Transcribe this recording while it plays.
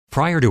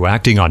Prior to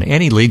acting on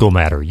any legal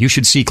matter, you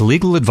should seek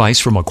legal advice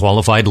from a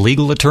qualified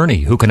legal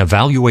attorney who can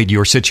evaluate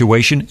your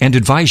situation and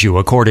advise you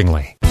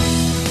accordingly.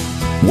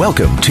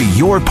 Welcome to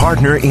Your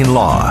Partner in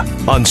Law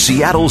on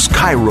Seattle's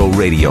Cairo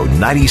Radio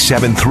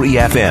 97.3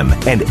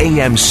 FM and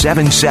AM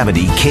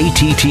 770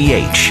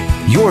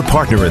 KTTH. Your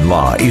Partner in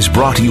Law is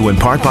brought to you in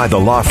part by the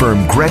law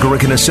firm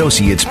Gregorek and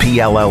Associates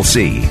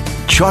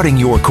PLLC, charting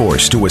your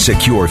course to a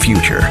secure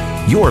future.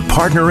 Your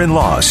Partner in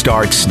Law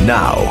starts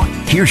now.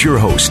 Here's your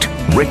host,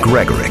 Rick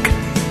Gregorek.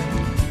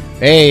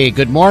 Hey,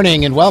 good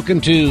morning and welcome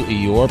to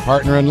Your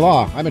Partner in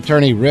Law. I'm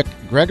attorney Rick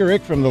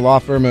Gregorek from the law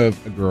firm of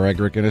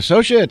Gregorek and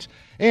Associates.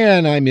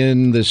 And I'm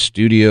in the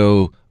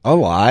studio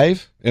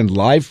live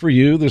for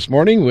you this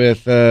morning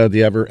with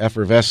the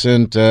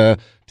ever-effervescent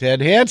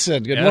Ted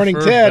Hansen. Good morning,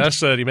 Ted.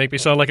 Effervescent. You make me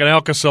sound like an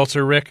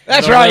Alka-Seltzer, Rick.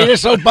 That's right. You're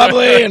just so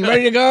bubbly and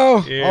ready to go.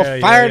 All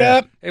fired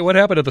up. Hey, what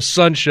happened to the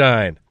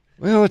sunshine?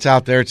 Well, it's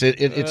out there.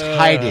 It's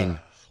hiding.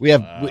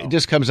 It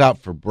just comes out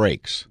for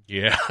breaks.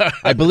 Yeah.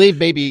 I believe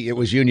maybe it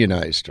was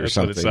unionized or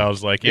something. That's what it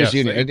sounds like. Yes,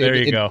 there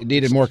you go. It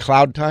needed more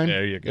cloud time?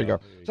 There you go.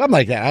 Something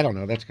like that. I don't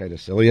know. That's kind of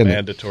silly, isn't it?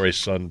 Mandatory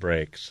sun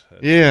breaks.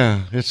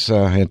 Yeah, it's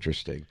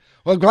interesting.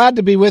 Well, glad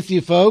to be with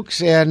you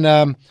folks,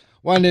 and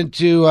wanted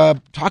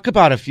to talk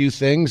about a few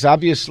things.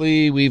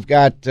 Obviously, we've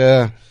got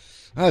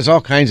there's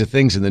all kinds of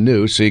things in the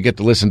news, so you get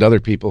to listen to other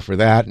people for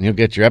that, and you'll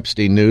get your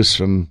Epstein news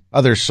from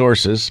other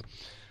sources.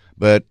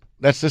 But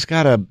that's just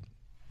got to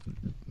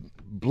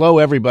blow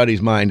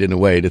everybody's mind in a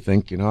way to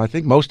think, I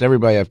think most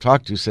everybody I've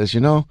talked to says,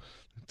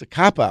 it's a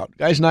cop-out.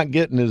 Guy's not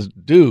getting his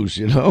dues,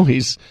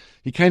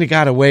 He kind of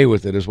got away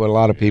with it is what a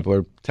lot of people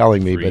are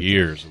telling me. For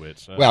years.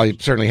 Well, he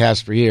certainly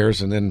has for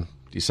years, and then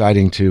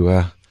deciding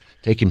to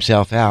take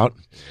himself out.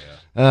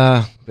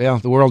 Yeah. Well,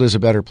 the world is a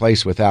better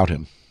place without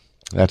him.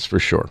 That's for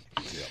sure.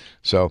 Yeah.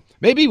 So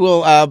maybe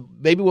we'll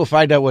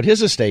find out what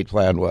his estate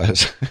plan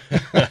was.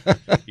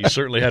 He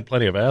certainly had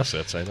plenty of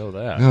assets. I know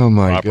that. Oh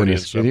my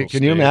goodness!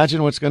 Can you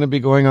imagine what's going to be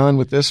going on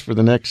with this for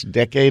the next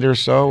decade or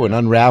so, and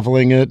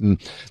unraveling it, and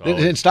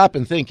stop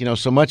and think.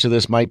 So much of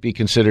this might be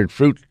considered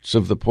fruits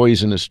of the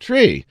poisonous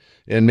tree,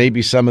 and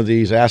maybe some of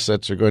these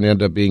assets are going to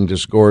end up being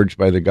disgorged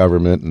by the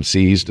government and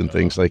seized and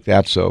things like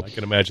that. So I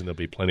can imagine there'll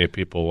be plenty of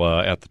people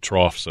at the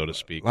trough, so to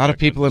speak. A lot of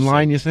people in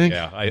line. You think?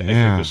 Yeah, I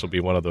think this will be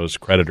one of those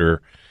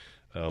creditor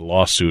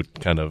lawsuit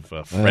kind of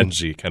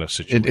frenzy kind of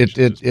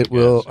situation. It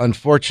will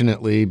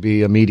unfortunately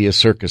be a media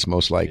circus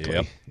most likely.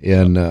 Yep.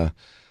 And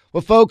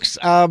well, folks,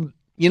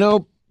 we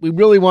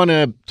really want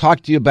to talk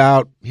to you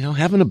about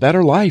having a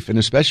better life, and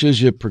especially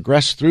as you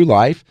progress through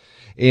life.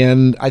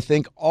 And I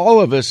think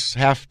all of us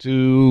have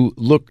to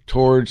look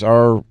towards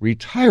our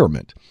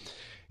retirement.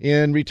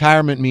 And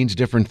retirement means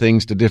different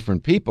things to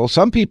different people.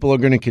 Some people are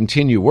going to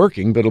continue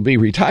working, but will be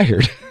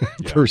retired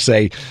per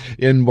se,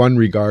 in one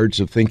regards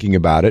of thinking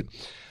about it.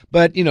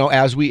 But,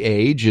 as we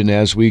age and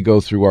as we go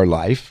through our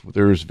life,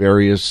 there's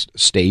various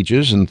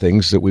stages and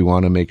things that we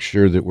want to make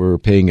sure that we're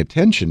paying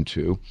attention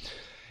to.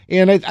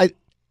 And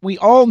we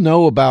all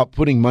know about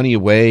putting money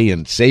away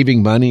and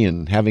saving money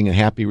and having a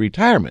happy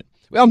retirement.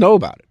 We all know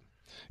about it.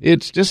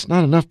 It's just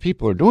not enough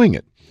people are doing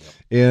it.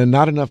 And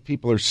not enough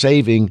people are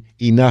saving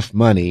enough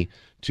money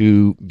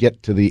to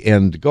get to the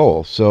end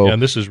goal.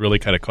 And this has really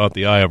kind of caught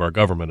the eye of our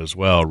government as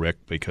well,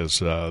 Rick, because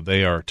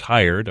they are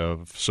tired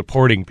of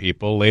supporting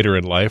people later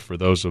in life for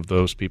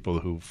those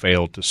people who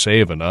failed to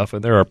save enough.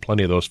 And there are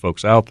plenty of those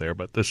folks out there,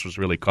 but this has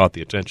really caught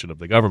the attention of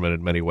the government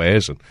in many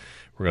ways. And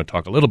we're going to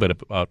talk a little bit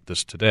about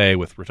this today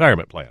with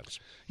retirement plans.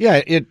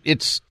 Yeah,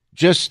 it's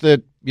just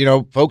that,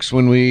 folks,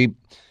 when we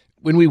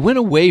went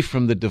away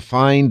from the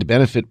defined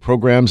benefit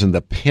programs and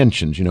the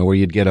pensions, where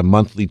you'd get a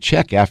monthly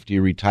check after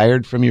you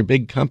retired from your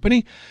big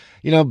company,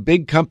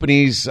 big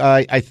companies,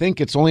 I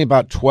think it's only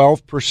about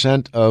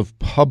 12% of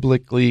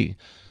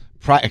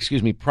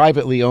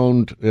privately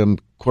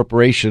owned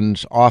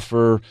corporations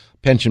offer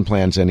pension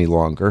plans any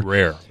longer.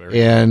 Rare.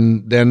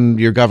 And then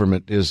your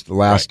government is the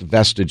last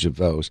vestige of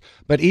those.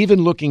 But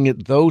even looking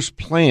at those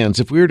plans,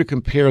 if we were to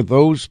compare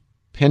those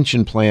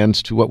pension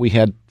plans to what we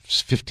had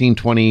 15,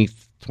 20,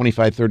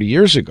 25, 30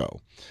 years ago,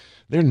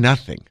 they're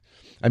nothing.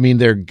 I mean,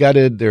 they're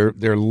gutted.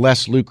 They're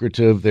less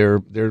lucrative.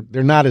 They're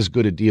not as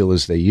good a deal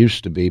as they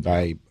used to be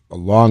by a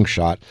long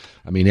shot.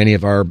 I mean, any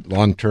of our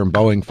long-term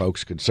Boeing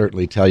folks could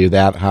certainly tell you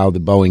that, how the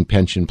Boeing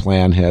pension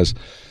plan has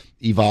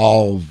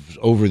evolved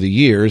over the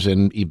years,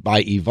 and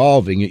by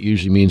evolving, it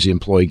usually means the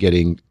employee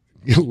getting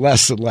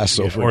less and less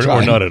over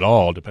time. Or not at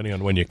all, depending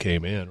on when you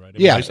came in,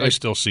 right? I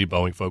still see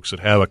Boeing folks that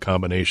have a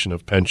combination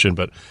of pension,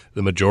 but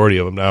the majority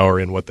of them now are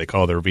in what they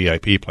call their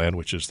VIP plan,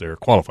 which is their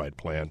qualified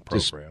plan program.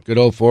 Just good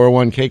old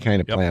 401k kind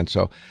of plan.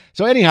 So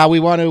anyhow, we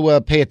want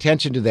to pay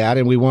attention to that,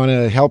 and we want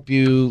to help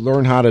you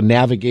learn how to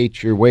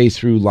navigate your way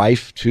through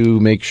life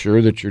to make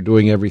sure that you're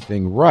doing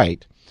everything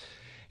right.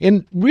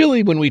 And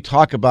really, when we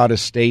talk about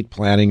estate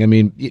planning, I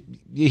mean,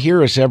 you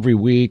hear us every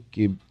week.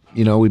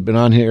 We've been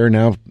on here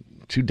now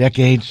 2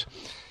 decades,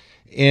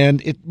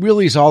 and it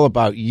really is all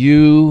about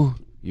you,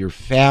 your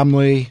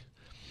family,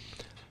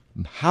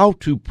 how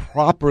to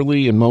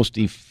properly and most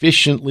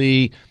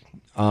efficiently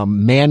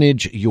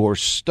manage your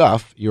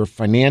stuff, your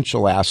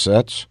financial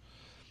assets,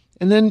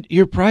 and then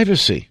your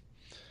privacy.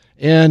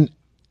 And,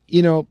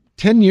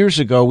 10 years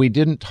ago, we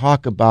didn't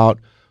talk about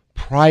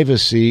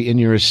privacy in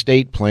your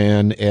estate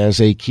plan as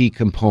a key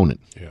component.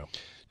 Yeah.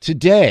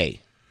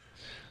 Today,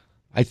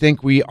 I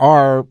think we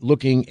are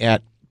looking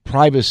at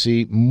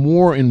privacy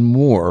more and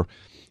more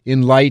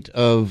in light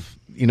of,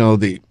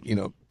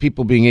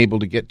 people being able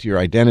to get to your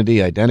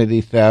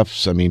identity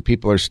thefts. I mean,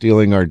 people are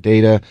stealing our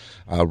data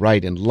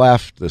right and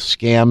left, the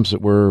scams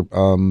that we're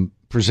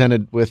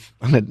presented with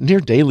on a near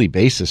daily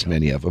basis,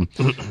 many of them,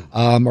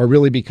 are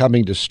really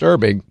becoming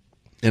disturbing.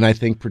 And I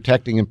think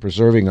protecting and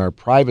preserving our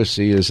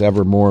privacy is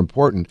ever more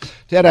important.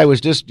 Ted, I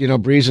was just,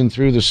 breezing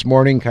through this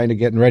morning, kind of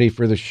getting ready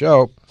for the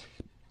show,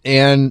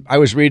 and I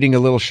was reading a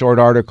little short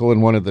article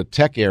in one of the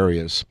tech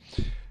areas.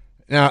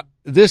 Now,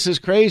 this is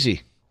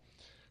crazy.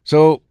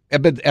 So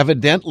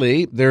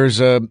evidently, there's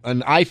an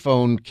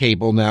iPhone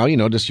cable now,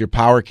 just your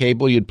power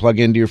cable you'd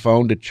plug into your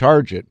phone to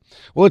charge it.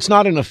 Well, it's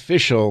not an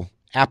official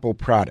Apple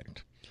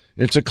product.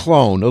 It's a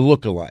clone, a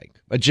lookalike,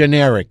 a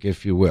generic,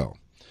 if you will.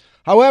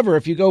 However,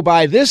 if you go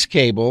buy this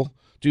cable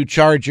to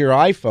charge your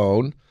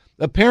iPhone,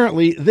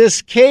 apparently this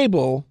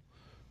cable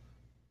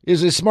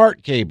is a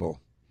smart cable,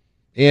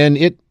 and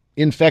it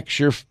infects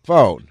your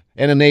phone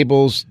and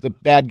enables the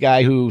bad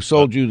guy who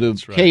sold you the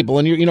cable.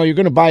 And you're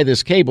going to buy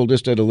this cable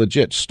just at a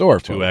legit store,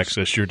 folks, to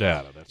access your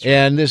data. That's right.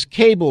 And this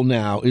cable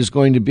now is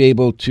going to be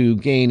able to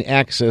gain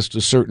access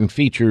to certain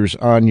features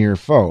on your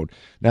phone.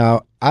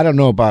 Now, I don't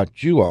know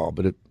about you all,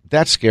 but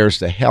that scares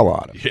the hell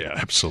out of me. Yeah,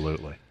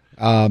 absolutely.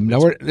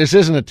 Now, this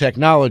isn't a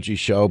technology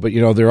show, but,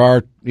 there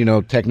are,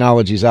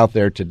 technologies out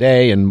there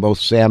today, and both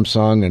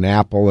Samsung and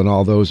Apple and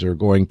all those are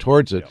going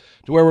towards it,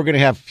 to where we're going to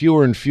have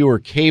fewer and fewer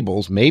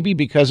cables, maybe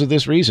because of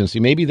this reason. See,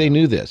 maybe they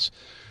knew this.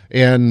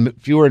 And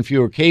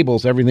fewer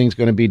cables, everything's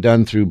going to be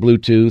done through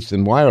Bluetooth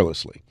and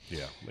wirelessly.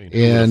 Yeah, I would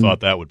have thought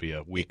that would be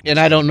a weakness. And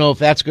I don't know if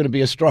that's going to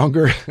be a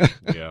stronger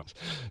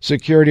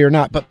security or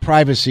not. But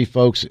privacy,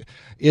 folks,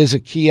 is a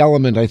key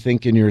element, I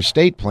think, in your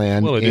estate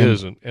plan. Well, it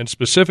is. And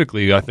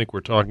specifically, I think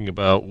we're talking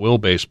about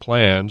will-based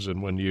plans.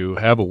 And when you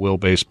have a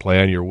will-based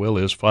plan, your will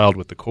is filed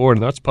with the court.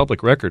 And that's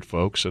public record,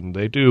 folks. And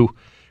they do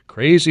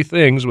crazy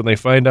things when they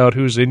find out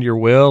who's in your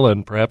will.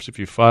 And perhaps if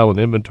you file an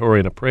inventory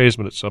and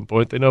appraisement at some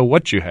point, they know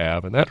what you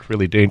have. And that's a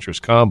really dangerous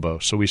combo.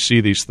 So we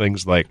see these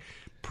things like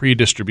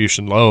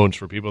pre-distribution loans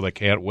for people that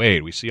can't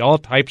wait. We see all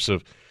types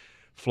of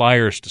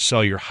flyers to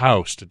sell your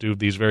house, to do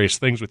these various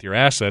things with your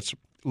assets,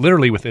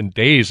 literally within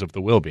days of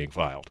the will being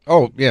filed.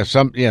 Oh, yeah,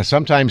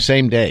 sometimes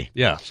same day.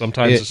 Yeah,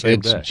 sometimes the same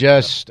day. It's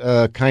just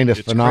kind of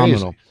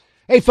phenomenal. Crazy.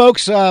 Hey,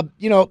 folks,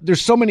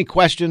 there's so many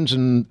questions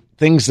and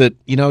things that,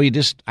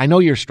 I know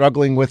you're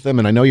struggling with them,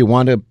 and I know you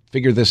want to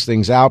figure these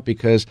things out,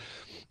 because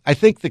I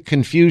think the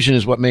confusion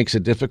is what makes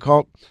it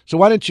difficult. So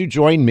why don't you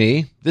join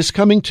me this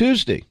coming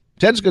Tuesday?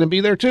 Ted's going to be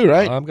there too,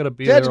 right? I'm going to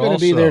be Ted's there going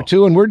to be there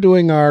too, and we're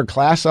doing our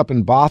class up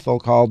in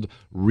Bothell called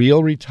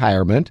Real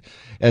Retirement.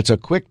 It's a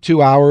quick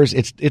 2 hours.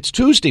 It's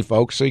Tuesday,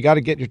 folks, so you got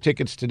to get your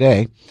tickets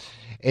today.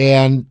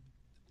 And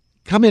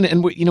come in,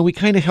 and we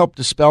kind of help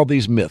dispel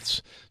these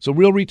myths. So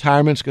Real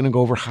Retirement's going to go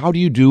over how do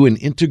you do an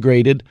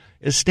integrated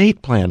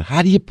estate plan?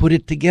 How do you put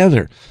it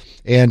together?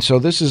 And so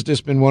this has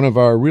just been one of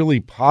our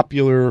really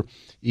popular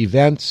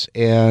events,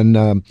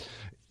 and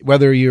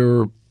whether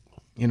you're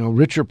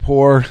rich or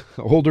poor,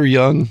 old or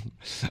young,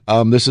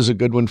 this is a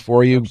good one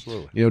for you.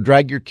 Absolutely.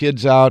 Drag your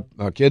kids out.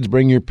 Kids,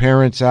 bring your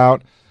parents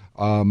out.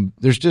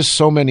 There's just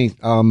so many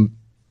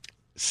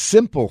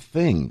simple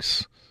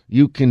things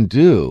you can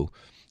do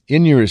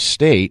in your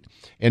estate,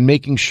 and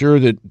making sure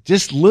that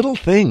just little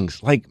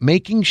things like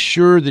making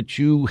sure that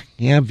you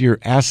have your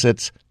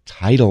assets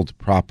titled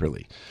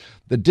properly.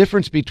 The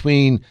difference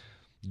between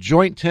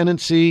joint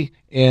tenancy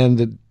and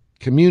the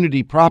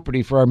community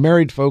property for our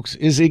married folks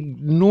is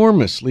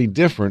enormously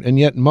different, and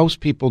yet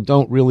most people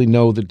don't really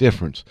know the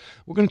difference.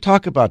 We're going to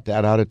talk about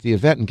that out at the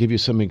event and give you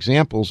some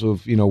examples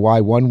of, why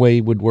one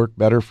way would work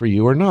better for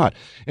you or not.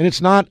 And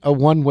it's not a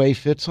one-way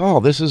fits all.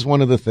 This is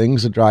one of the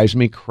things that drives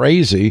me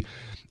crazy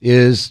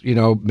is,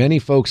 many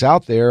folks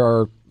out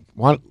there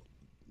want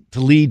to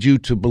lead you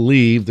to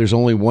believe there's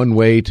only one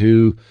way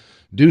to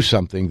do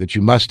something, that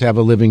you must have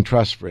a living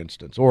trust, for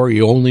instance, or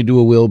you only do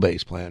a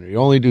will-based plan, or you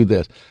only do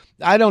this.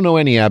 I don't know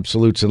any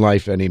absolutes in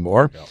life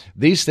anymore. Yep.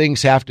 These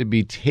things have to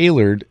be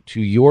tailored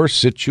to your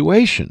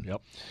situation.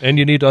 Yep. And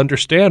you need to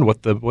understand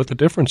what the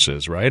difference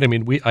is, right? I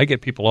mean, I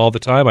get people all the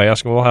time. I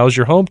ask them, well, how's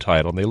your home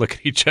title? And they look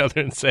at each other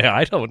and say,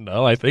 I don't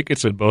know. I think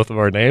it's in both of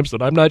our names,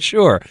 but I'm not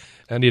sure.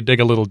 And you dig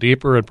a little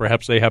deeper, and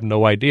perhaps they have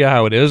no idea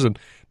how it is, and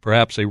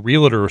perhaps a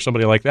realtor or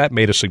somebody like that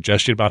made a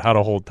suggestion about how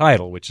to hold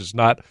title, which is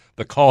not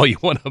the call you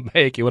want to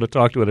make. You want to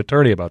talk to an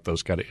attorney about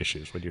those kind of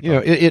issues. When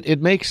you're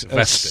it makes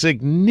a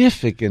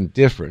significant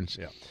difference.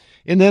 Yeah.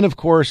 And then, of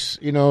course,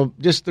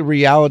 just the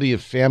reality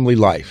of family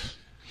life.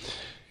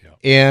 Yeah.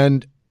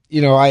 And,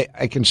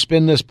 I can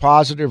spin this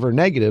positive or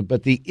negative,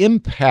 but the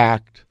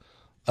impact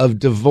of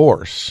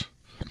divorce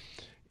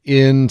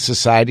in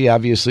society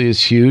obviously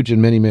is huge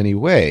in many, many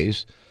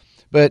ways.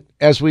 But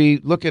as we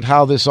look at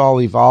how this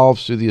all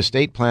evolves through the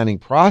estate planning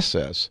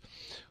process,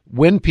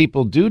 when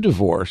people do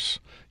divorce,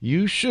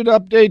 you should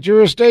update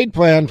your estate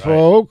plan,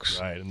 folks.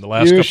 Right. In the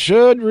you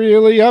should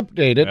really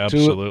update it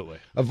Absolutely.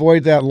 to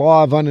avoid that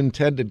law of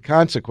unintended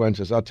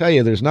consequences. I'll tell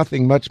you, there's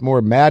nothing much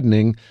more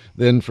maddening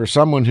than for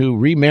someone who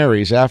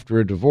remarries after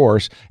a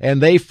divorce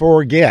and they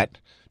forget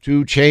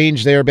to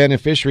change their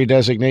beneficiary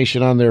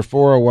designation on their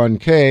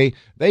 401k.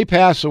 They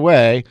pass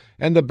away,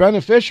 and the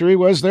beneficiary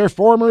was their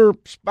former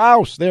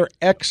spouse, their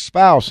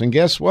ex-spouse. And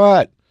guess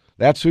what?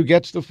 That's who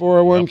gets the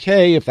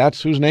 401k if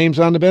that's whose name's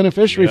on the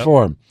beneficiary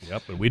form.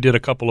 Yep, and we did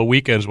a couple of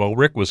weekends while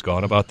Rick was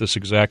gone about this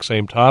exact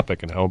same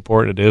topic and how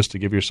important it is to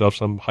give yourself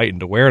some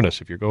heightened awareness.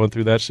 If you're going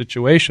through that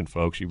situation,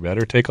 folks, you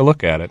better take a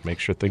look at it, make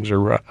sure things are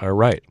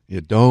right.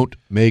 You don't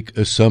make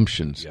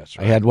assumptions. Yes,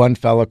 right. I had one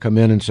fellow come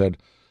in and said,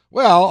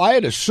 well, I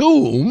had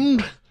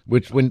assumed,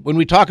 which when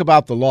we talk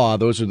about the law,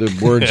 those are the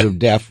words of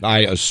death, I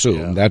assume.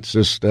 Yeah. That's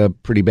just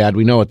pretty bad.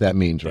 We know what that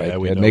means, right? Yeah,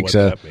 we it know makes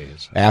what that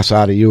means. Ass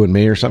out of you and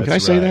me or something.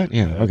 That's Can I say right. that?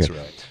 Yeah, That's okay.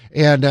 Right.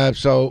 And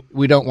so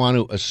we don't want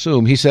to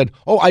assume. He said,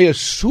 I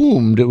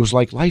assumed it was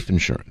like life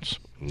insurance.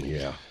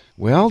 Yeah.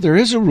 Well, there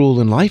is a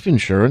rule in life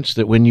insurance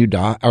that when you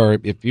die, or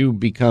if you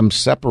become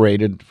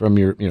separated from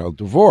your,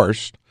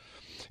 divorced,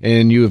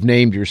 and you have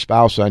named your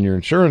spouse on your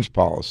insurance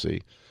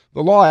policy,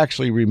 the law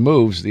actually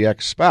removes the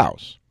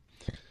ex-spouse.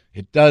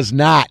 It does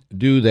not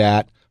do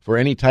that for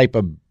any type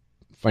of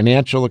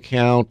financial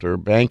account or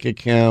bank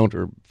account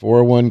or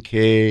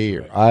 401k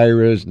or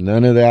IRAs,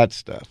 none of that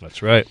stuff.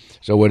 That's right.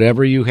 So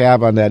whatever you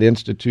have on that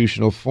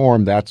institutional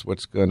form, that's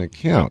what's going to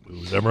count.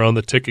 Who's ever on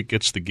the ticket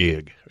gets the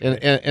gig.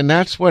 And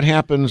that's what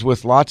happens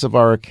with lots of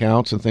our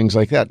accounts and things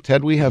like that.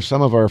 Ted, we have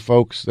some of our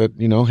folks that,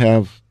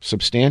 have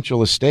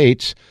substantial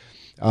estates,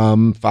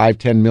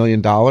 $5-10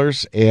 million,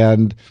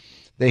 and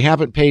they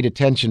haven't paid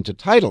attention to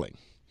titling.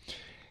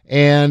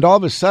 And all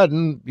of a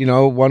sudden,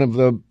 one of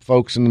the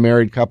folks in the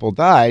married couple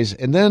dies,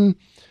 and then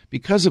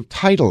because of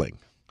titling,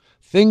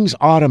 things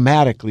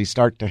automatically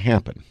start to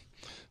happen.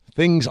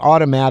 Things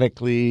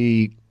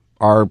automatically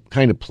are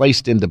kind of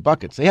placed into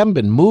buckets. They haven't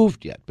been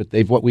moved yet, but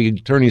they've what we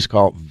attorneys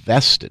call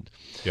vested.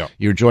 Yeah.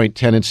 Your joint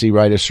tenancy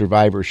right of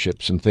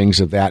survivorships and things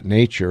of that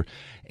nature.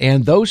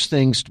 And those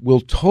things will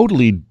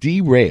totally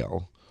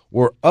derail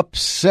or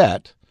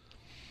upset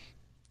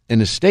an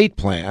estate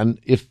plan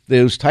if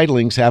those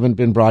titlings haven't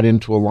been brought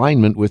into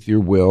alignment with your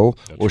will.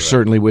 That's or right.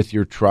 Certainly with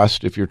your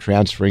trust if you're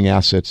transferring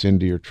assets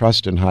into your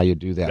trust and how you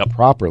do that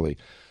properly.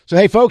 So,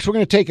 hey, folks, we're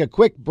going to take a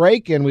quick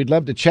break, and we'd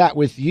love to chat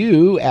with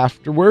you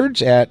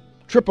afterwards at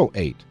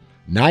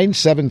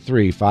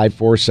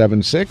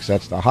 888-973-5476.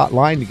 That's the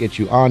hotline to get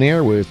you on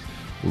air with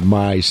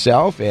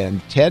myself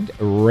and Ted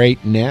right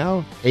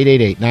now.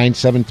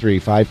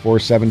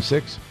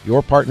 888-973-5476.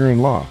 Your partner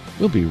in law.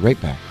 We'll be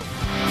right back.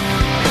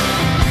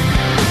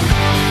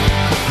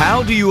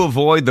 How do you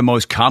avoid the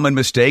most common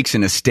mistakes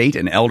in estate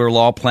and elder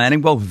law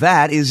planning? Well,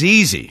 that is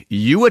easy.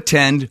 You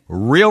attend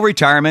Real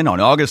Retirement on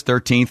August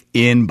 13th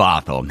in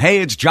Bothell.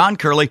 Hey, it's John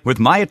Curley with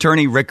my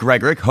attorney, Rick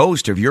Gregorek,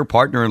 host of Your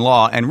Partner in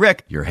Law. And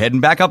Rick, you're heading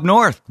back up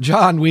north.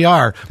 John, we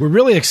are. We're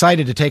really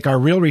excited to take our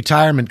Real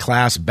Retirement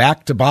class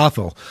back to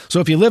Bothell. So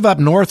if you live up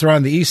north or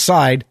on the east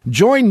side,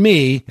 join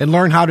me and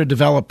learn how to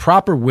develop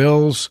proper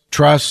wills,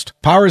 trust,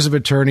 powers of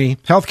attorney,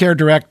 healthcare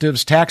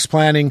directives, tax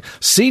planning,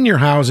 senior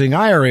housing,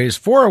 IRAs,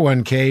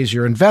 401k,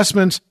 your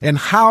investments, and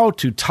how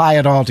to tie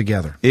it all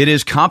together. It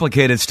is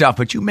complicated stuff,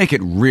 but you make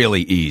it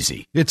really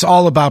easy. It's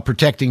all about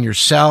protecting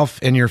yourself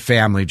and your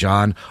family,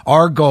 John.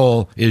 Our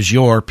goal is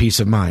your peace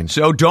of mind.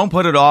 So don't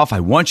put it off.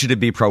 I want you to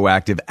be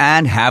proactive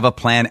and have a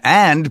plan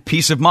and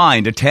peace of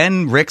mind.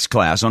 Attend Rick's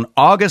class on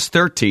August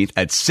 13th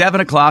at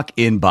 7 o'clock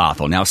in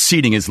Bothell. Now,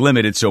 seating is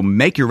limited, so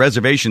make your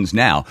reservations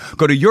now.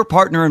 Go to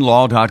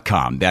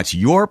yourpartnerinlaw.com. That's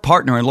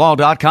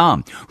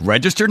yourpartnerinlaw.com.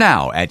 Register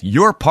now at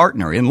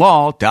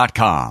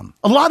yourpartnerinlaw.com.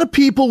 A lot of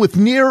people with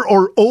near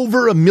or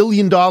over $1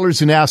 million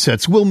in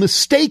assets will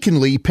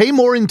mistakenly pay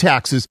more in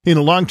taxes in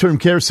a long-term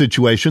care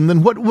situation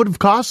than what would have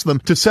cost them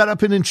to set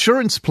up an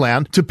insurance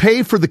plan to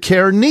pay for the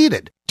care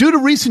needed. Due to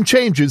recent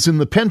changes in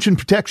the Pension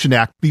Protection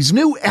Act, these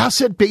new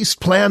asset-based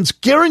plans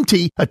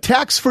guarantee a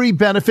tax-free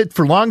benefit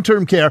for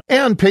long-term care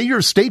and pay your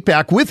estate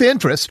back with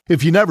interest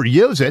if you never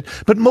use it.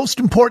 But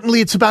most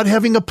importantly, it's about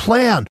having a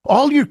plan.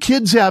 All your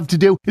kids have to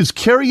do is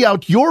carry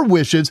out your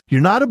wishes. You're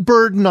not a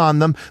burden on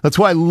them. That's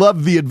why I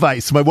love the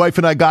advice my wife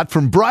and I got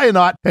from Brian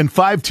Ott and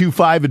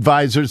 525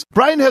 Advisors.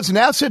 Brian has an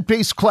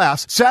asset-based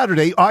class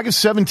Saturday,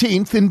 August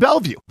 17th in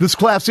Bellevue. This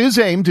class is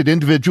aimed at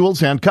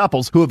individuals and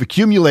couples who have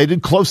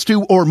accumulated close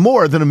to or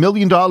more than $1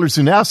 million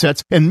in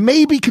assets and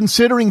may be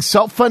considering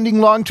self-funding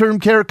long-term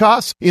care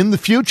costs in the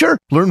future.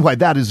 Learn why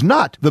that is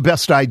not the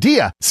best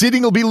idea.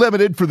 Seating will be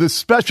limited for this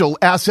special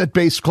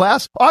asset-based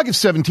class,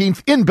 August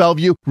 17th in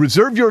Bellevue.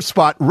 Reserve your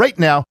spot right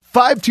now,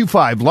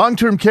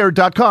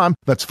 525longtermcare.com.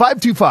 That's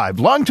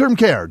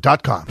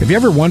 525longtermcare.com. Have you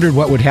ever wondered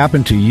what would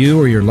happen to you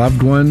or your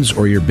loved ones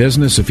or your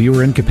business if you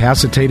were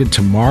incapacitated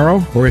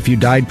tomorrow or if you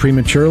died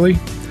prematurely?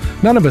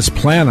 None of us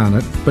plan on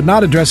it, but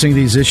not addressing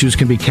these issues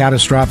can be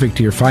catastrophic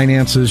to your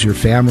finances, your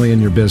family, and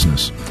your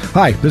business.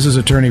 Hi, this is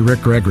attorney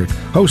Rick Gregorek,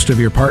 host of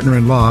Your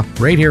Partner-in-Law,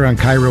 right here on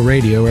S.E.C.U.R.E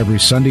Radio every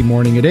Sunday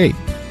morning at 8.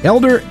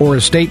 Elder or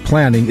estate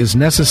planning is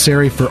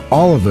necessary for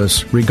all of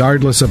us,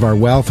 regardless of our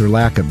wealth or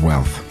lack of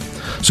wealth.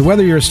 So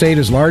whether your estate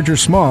is large or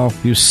small,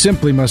 you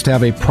simply must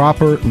have a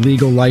proper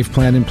legal life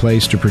plan in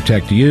place to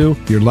protect you,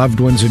 your loved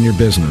ones, and your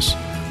business.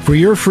 For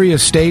your free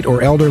estate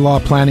or elder law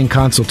planning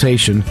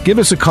consultation, give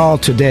us a call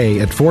today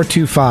at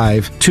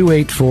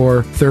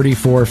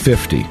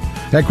 425-284-3450.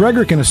 At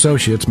Gregorek &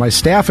 Associates, my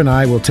staff and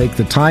I will take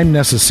the time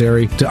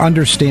necessary to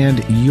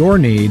understand your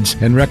needs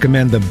and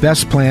recommend the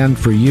best plan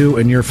for you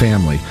and your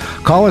family.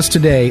 Call us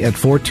today at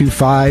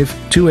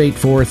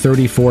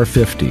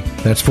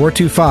 425-284-3450. That's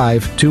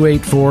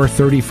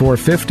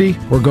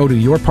 425-284-3450, or go to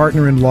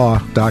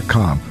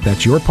yourpartnerinlaw.com.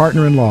 That's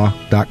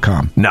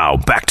yourpartnerinlaw.com. Now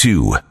back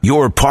to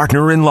Your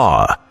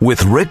Partner-in-Law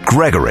with Rick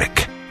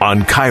Gregorek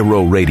on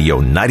S.E.C.U.R.E Radio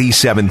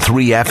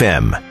 97.3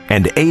 FM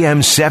and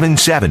AM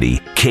 770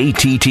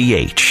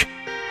 KTTH.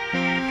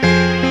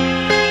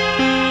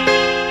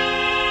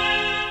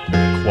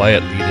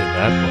 Quiet lead in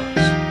that was.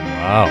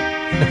 Wow.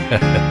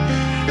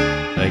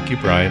 Thank you,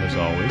 Brian, as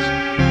always.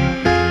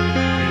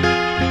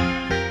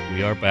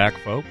 We are back,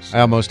 folks.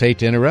 I almost hate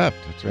to interrupt.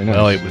 That's very nice.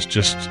 Well, it was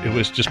just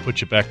put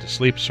you back to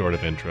sleep sort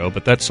of intro,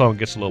 but that song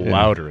gets a little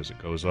louder as it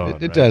goes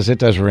on. It does. It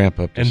does ramp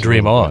up. And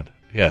dream on.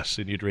 Yes,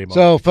 and you dream on.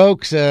 So,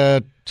 folks,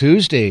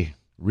 Tuesday,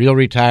 Real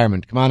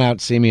Retirement. Come on out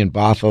and see me in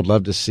Bothell. I'd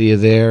love to see you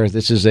there.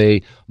 This is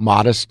a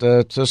modest,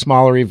 it's a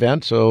smaller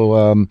event,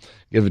 so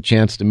give a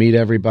chance to meet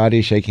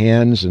everybody, shake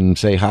hands, and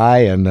say hi.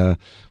 And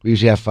we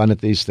usually have fun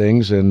at these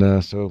things.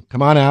 And so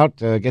come on out.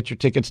 Get your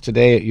tickets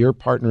today at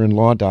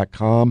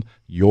yourpartnerinlaw.com.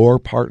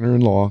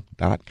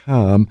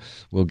 Yourpartnerinlaw.com.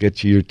 We'll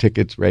get you your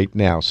tickets right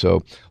now.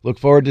 So look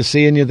forward to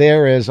seeing you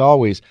there as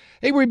always.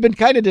 Hey, we've been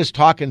kind of just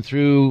talking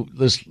through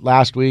this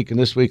last week and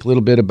this week a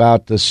little bit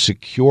about the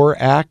S.E.C.U.R.E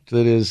Act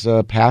that is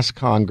passed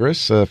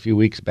Congress a few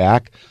weeks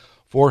back.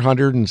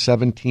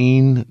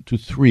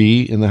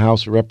 417-3 in the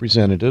House of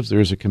Representatives.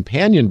 There's a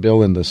companion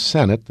bill in the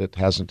Senate that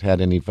hasn't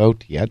had any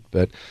vote yet,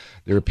 but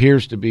there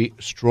appears to be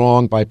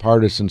strong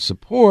bipartisan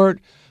support.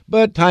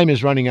 But time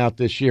is running out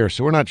this year,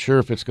 so we're not sure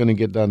if it's going to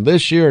get done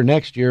this year or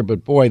next year.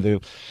 But boy,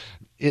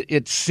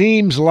 it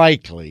seems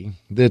likely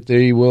that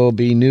there will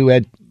be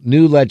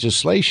new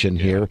legislation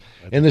here.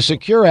 And the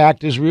S.E.C.U.R.E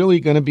Act is really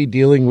going to be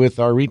dealing with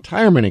our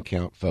retirement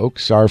account,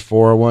 folks, our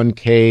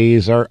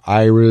 401ks, our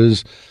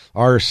IRAs,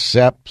 our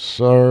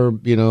SEPs, our,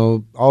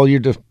 all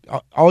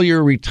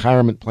your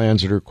retirement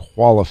plans that are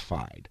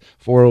qualified,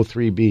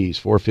 403Bs,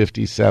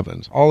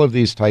 457s, all of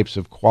these types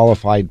of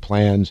qualified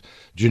plans.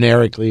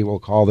 Generically, we'll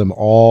call them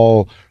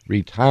all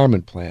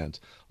retirement plans.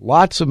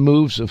 Lots of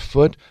moves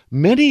afoot.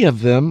 Many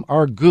of them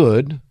are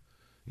good,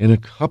 and a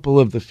couple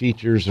of the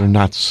features are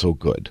not so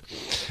good.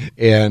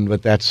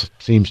 But that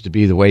seems to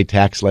be the way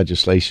tax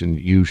legislation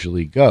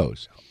usually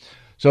goes.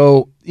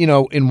 So,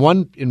 in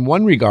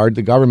one regard,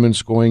 the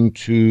government's going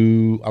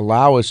to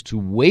allow us to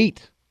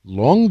wait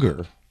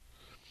longer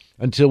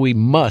until we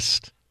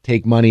must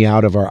take money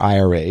out of our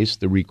IRAs.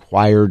 The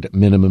required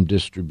minimum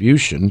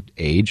distribution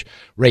age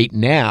right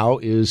now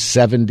is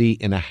 70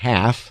 and a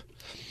half.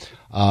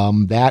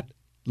 That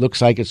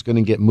looks like it's going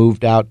to get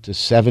moved out to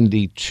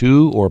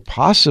 72 or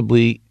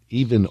possibly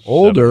even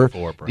older,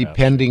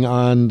 depending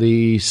on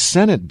the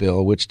Senate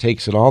bill, which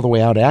takes it all the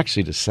way out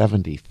actually to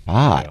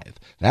 75. Yeah.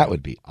 That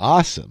would be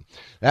awesome.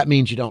 That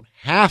means you don't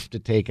have to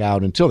take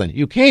out until then.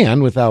 You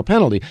can without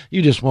penalty.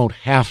 You just won't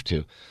have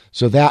to.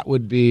 So that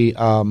would be,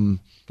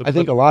 I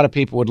think a lot of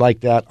people would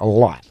like that a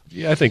lot.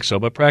 Yeah, I think so.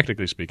 But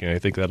practically speaking, I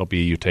think that'll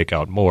be you take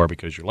out more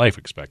because your life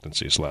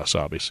expectancy is less,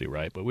 obviously,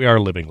 right? But we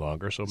are living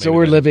longer. So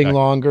we're living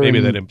longer maybe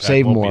and that impact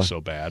save won't more. Be so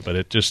bad. But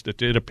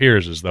it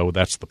appears as though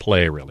that's the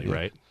play, really,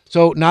 right?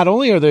 So not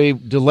only are they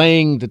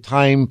delaying the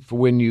time for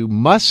when you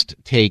must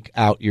take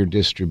out your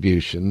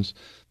distributions,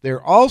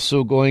 they're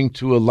also going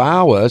to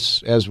allow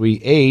us, as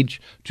we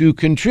age, to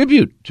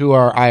contribute to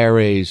our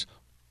IRAs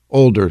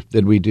older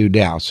than we do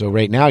now. So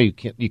right now you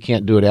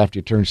can't do it after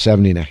you turn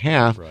 70 and a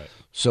half. Right.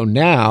 So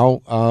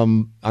now,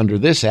 under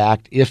this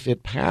act, if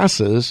it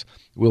passes,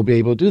 we'll be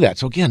able to do that.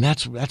 So again,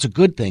 that's a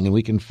good thing, and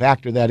we can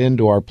factor that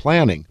into our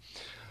planning.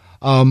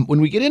 When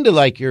we get into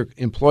like your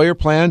employer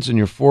plans and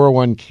your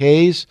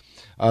 401ks,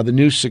 the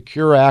new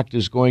S.E.C.U.R.E Act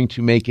is going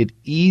to make it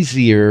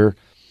easier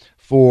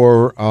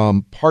for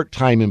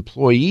part-time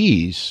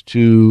employees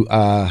to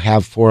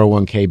have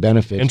 401k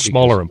benefits. And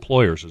smaller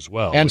employers as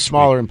well. And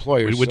smaller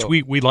employers. Which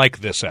we like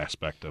this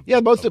aspect of.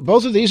 Yeah, both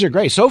of these are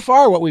great. So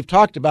far, what we've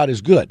talked about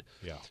is good.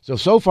 Yeah.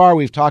 So far,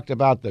 we've talked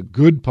about the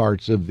good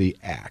parts of the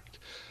act.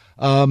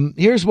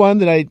 Here's one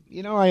that I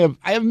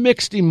have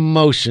mixed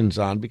emotions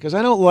on, because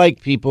I don't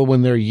like people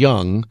when they're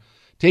young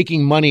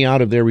taking money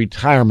out of their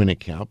retirement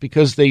account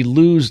because they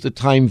lose the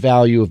time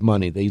value of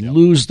money. They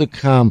lose the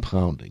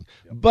compounding.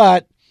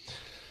 But,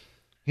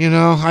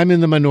 I'm in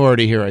the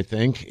minority here, I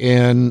think.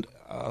 And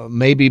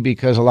maybe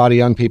because a lot of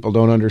young people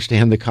don't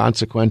understand the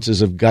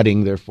consequences of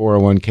gutting their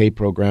 401k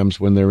programs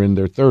when they're in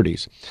their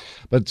 30s.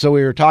 But so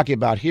we were talking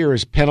about here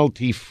is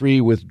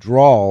penalty-free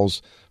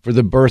withdrawals for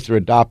the birth or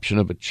adoption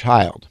of a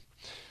child.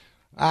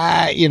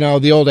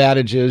 The old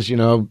adage is,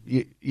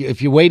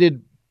 if you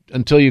waited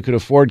until you could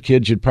afford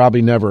kids, you'd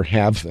probably never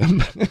have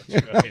them.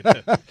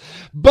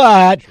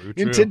 But true.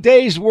 In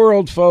today's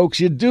world, folks,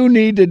 you do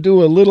need to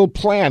do a little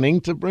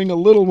planning to bring a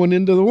little one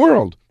into the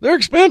world. They're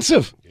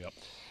expensive. Yep.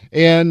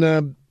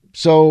 And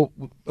so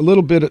a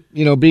little bit,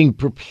 being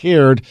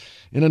prepared.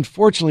 And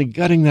unfortunately,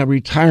 gutting that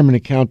retirement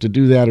account to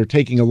do that or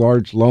taking a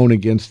large loan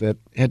against that,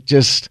 it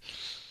just,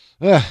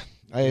 I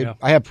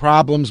have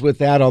problems with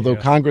that, although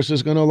Congress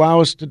is going to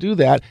allow us to do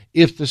that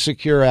if the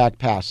S.E.C.U.R.E Act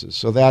passes.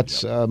 So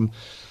that's,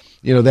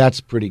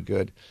 that's pretty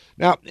good.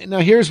 Now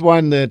here's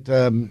one that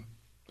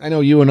I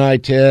know you and I,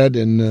 Ted,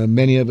 and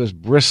many of us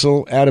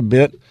bristle at a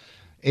bit.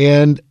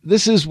 And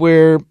this is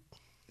where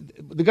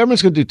the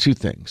government's going to do two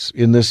things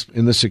in the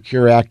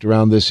S.E.C.U.R.E Act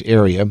around this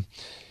area.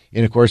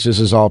 And, of course, this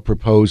is all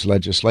proposed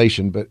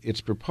legislation, but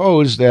it's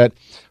proposed that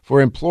for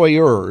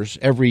employers,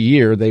 every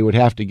year they would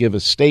have to give a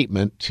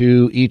statement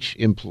to each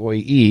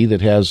employee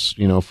that has,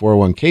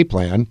 401k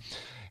plan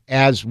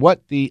as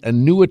what the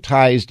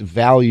annuitized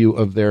value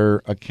of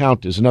their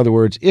account is. In other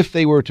words, if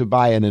they were to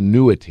buy an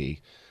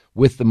annuity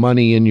with the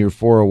money in your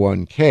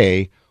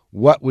 401k,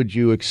 what would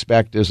you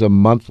expect as a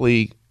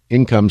monthly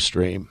income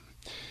stream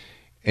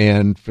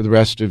and for the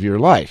rest of your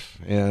life?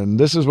 And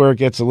this is where it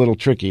gets a little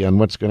tricky on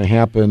what's going to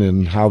happen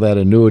and how that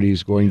annuity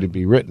is going to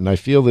be written. I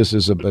feel this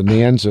is a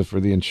bonanza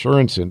for the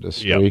insurance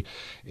industry,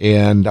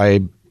 and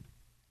I'm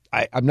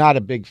not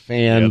a big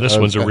fan. This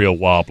one's a real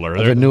wobbler.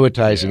 Of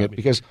annuitizing it,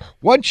 because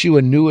once you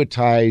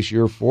annuitize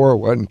your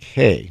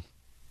 401k,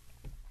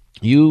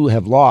 you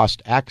have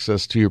lost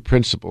access to your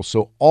principal.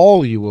 So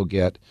all you will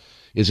get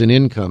is an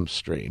income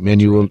stream,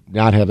 and you will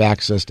not have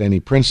access to any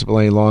principal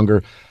any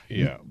longer.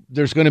 Yeah.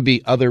 There's going to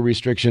be other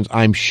restrictions,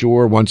 I'm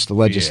sure, once the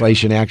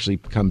legislation actually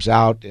comes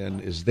out and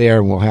is there,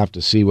 and we'll have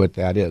to see what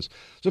that is.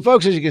 So,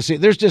 folks, as you can see,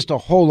 there's just a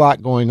whole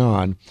lot going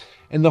on.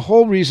 And the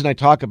whole reason I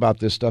talk about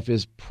this stuff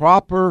is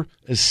proper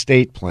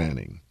estate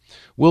planning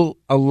will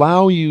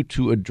allow you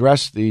to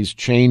address these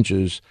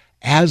changes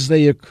as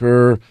they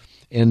occur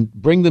and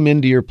bring them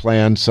into your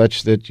plan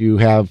such that you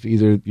have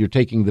either you're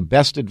taking the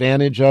best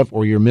advantage of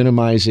or you're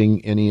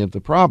minimizing any of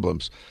the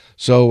problems.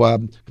 So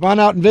come on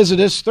out and visit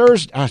us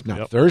Tuesday.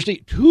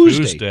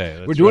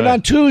 We're doing it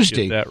on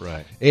Tuesday. Get that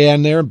right.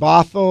 And they're in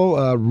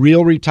Bothell,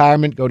 Real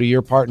Retirement. Go to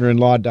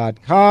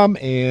yourpartnerinlaw.com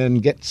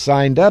and get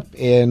signed up,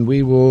 and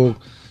we will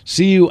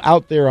see you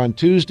out there on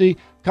Tuesday.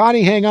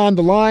 Connie, hang on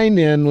the line,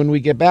 and when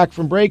we get back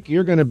from break,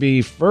 you're going to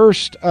be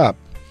first up.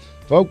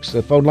 Folks,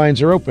 the phone lines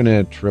are open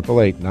at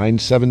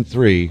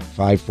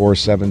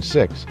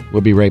 888-973-5476.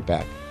 We'll be right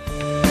back.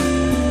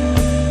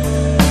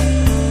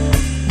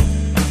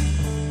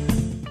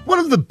 One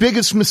of the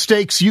biggest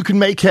mistakes you can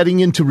make heading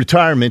into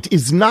retirement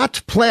is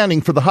not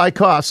planning for the high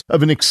costs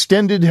of an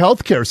extended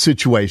healthcare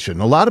situation.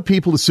 A lot of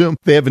people assume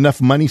they have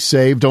enough money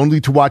saved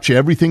only to watch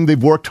everything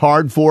they've worked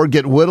hard for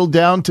get whittled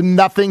down to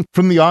nothing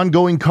from the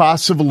ongoing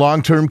costs of a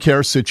long-term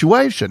care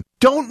situation.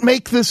 Don't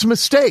make this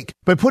mistake.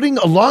 By putting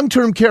a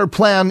long-term care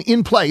plan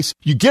in place,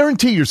 you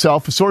guarantee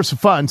yourself a source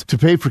of funds to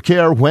pay for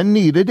care when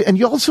needed, and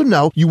you also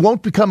know you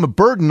won't become a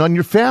burden on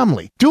your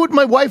family. Do what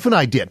my wife and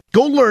I did.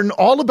 Go learn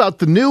all about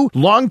the new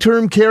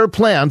long-term care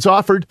plans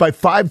offered by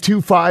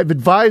 525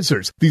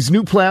 Advisors. These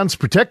new plans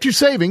protect your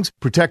savings,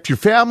 protect your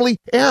family,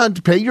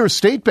 and pay your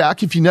estate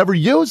back if you never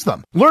use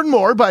them. Learn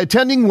more by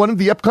attending one of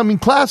the upcoming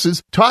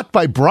classes taught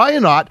by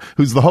Brian Ott,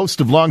 who's the host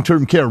of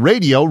Long-Term Care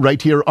Radio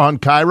right here on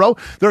KIRO.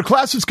 There are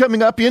classes coming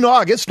up in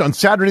August on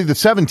Saturday the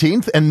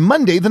 17th and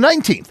Monday the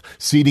 19th.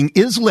 Seating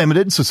is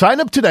limited, so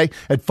sign up today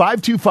at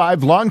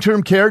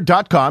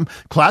 525longtermcare.com.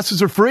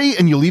 Classes are free,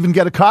 and you'll even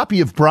get a copy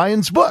of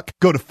Brian's book.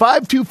 Go to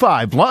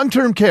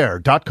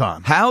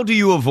 525longtermcare.com. How do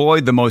you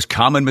avoid the most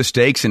common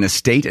mistakes in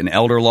estate and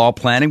elder law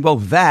planning? Well,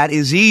 that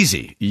is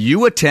easy.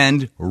 You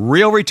attend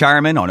Real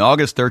Retirement on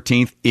August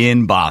 13th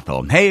in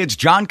Bothell. Hey, it's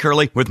John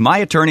Curley with my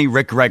attorney,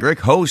 Rick Gregorek,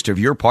 host of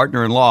Your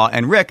Partner in Law.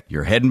 And Rick,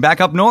 you're heading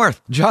back up north.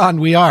 John,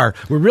 we are.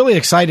 We're really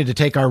excited to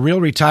take our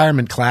Real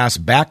Retirement class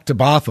back to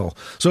Bothell.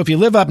 So if you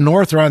live up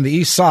north or on the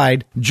east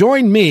side,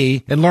 join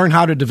me and learn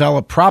how to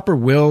develop proper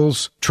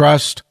wills,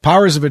 trust,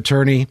 powers of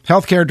attorney,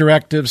 healthcare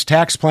directives,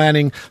 tax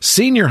planning,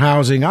 senior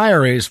housing,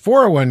 IRAs,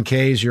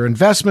 401ks, your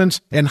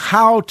investments, and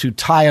how to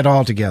tie it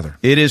all together.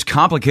 It is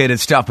complicated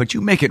stuff, but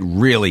you make it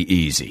really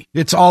easy.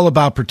 It's all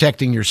about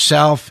protecting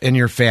yourself and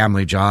your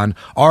family, John.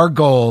 Our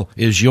goal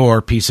is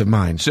your peace of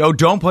mind. So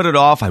don't put it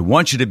off. I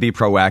want you to be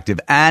proactive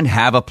and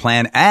have a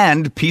plan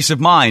and peace of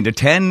mind.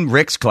 Attend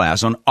Rick's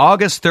class on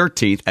August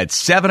 13th at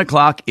 7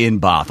 o'clock in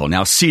Bothell.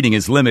 Now, seating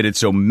is limited,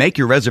 so make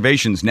your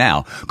reservations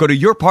now. Go to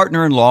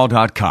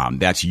yourpartnerinlaw.com.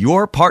 That's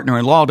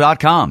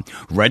yourpartnerinlaw.com.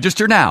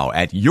 Register now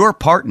at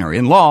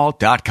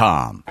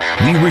yourpartnerinlaw.com.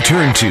 We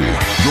return to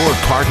Your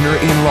Partner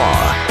in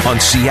Law on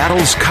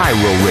Seattle's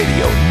KIRO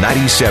Radio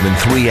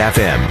 97.3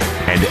 FM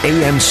and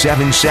AM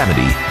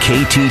 770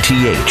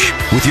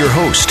 KTTH with your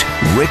host,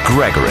 Rick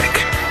Gregorek.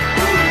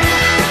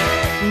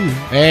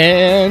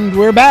 And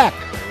we're back.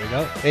 There we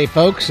go. Hey,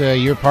 folks,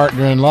 your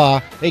partner-in-law.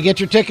 Hey, get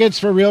your tickets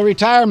for Real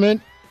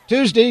Retirement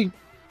Tuesday.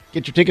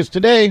 Get your tickets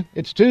today.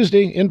 It's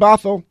Tuesday in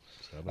Bothell.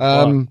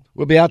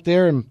 We'll be out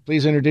there, and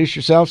please introduce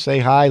yourself. Say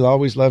hi. I'll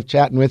always love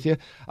chatting with you.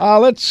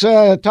 Let's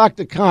talk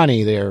to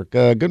Connie there.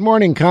 Good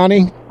morning,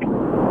 Connie.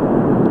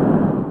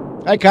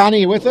 Hi,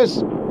 Connie. You with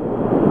us?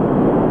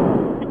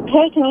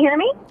 Hey, can you hear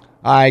me?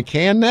 I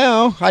can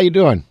now. How you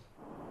doing?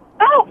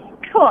 Oh,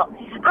 cool.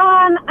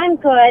 I'm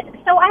good.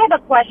 So I have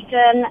a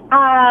question.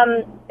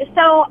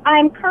 So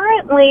I'm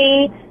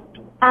currently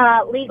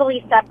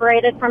legally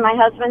separated from my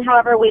husband.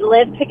 However, we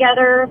live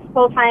together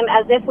full-time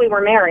as if we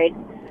were married.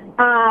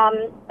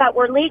 But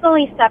we're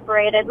legally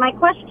separated. My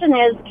question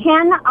is,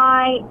 can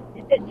I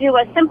do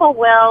a simple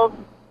will,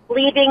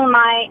 leaving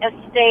my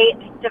estate,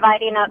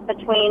 dividing up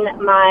between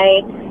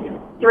my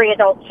 3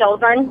 adult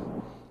children?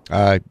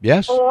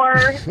 Yes. Or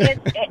is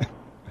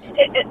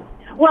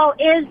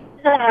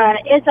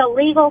a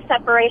legal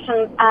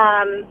separation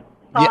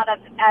thought of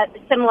as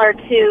similar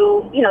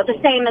to, the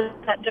same as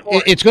a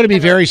divorce? It's going to be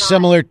very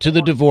similar to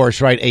the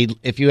divorce, right?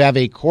 If you have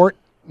a court,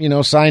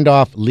 signed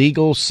off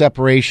legal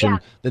separation,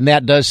 then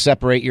that does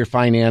separate your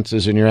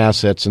finances and your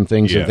assets and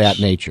things of that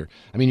nature.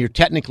 I mean, you're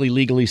technically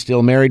legally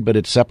still married, but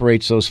it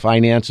separates those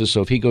finances. So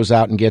if he goes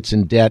out and gets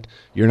in debt,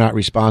 you're not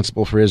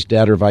responsible for his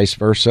debt or vice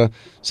versa.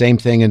 Same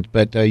thing,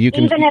 but you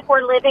can... Even if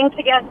we're living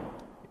together?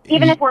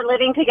 Even if we're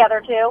living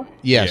together, too?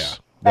 Yes. Yeah.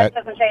 That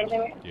doesn't change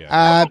anything?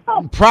 Yeah.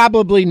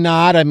 Probably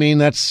not. I mean,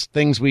 that's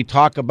things we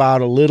talk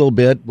about a little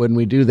bit when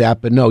we do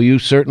that. But no, you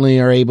certainly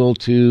are able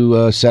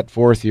to set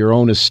forth your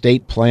own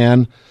estate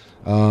plan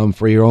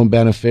for your own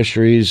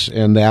beneficiaries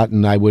and that.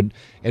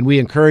 And we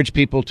encourage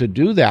people to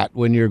do that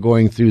when you're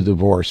going through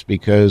divorce,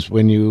 because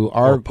when you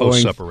are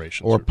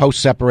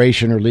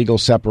post-separation or legal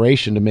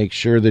separation, to make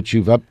sure that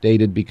you've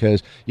updated,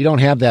 because you don't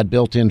have that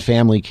built-in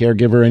family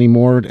caregiver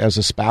anymore as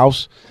a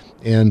spouse.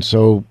 And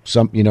so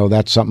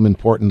that's something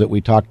important that we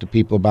talk to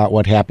people about,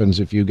 what happens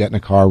if you get in a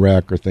car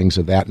wreck or things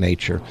of that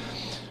nature.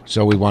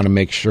 So we want to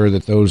make sure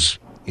that those,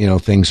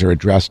 things are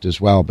addressed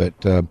as well. But,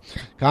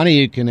 Connie,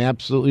 you can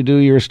absolutely do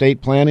your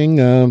estate planning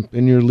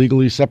in your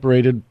legally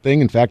separated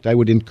thing. In fact, I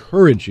would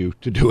encourage you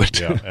to do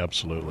it. Yeah,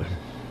 absolutely.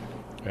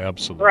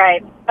 Absolutely.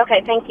 Right.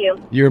 Okay, thank you.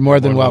 You're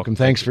more than welcome.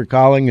 Thanks for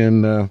calling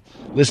and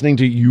listening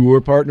to Your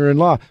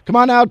Partner-in-Law. Come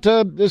on out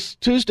this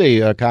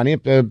Tuesday, Connie.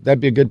 That'd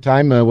be a good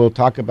time. We'll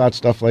talk about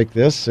stuff like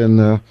this,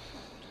 and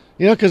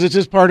because it's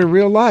just part of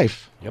real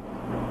life. Yep,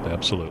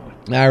 absolutely.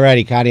 All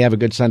righty, Connie. Have a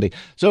good Sunday.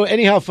 So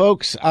anyhow,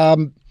 folks,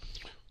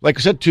 like I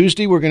said,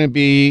 Tuesday we're going to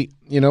be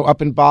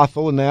up in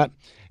Bothell and that,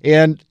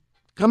 and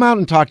come out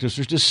and talk to us.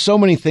 There's just so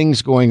many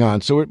things going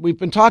on. So we've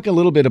been talking a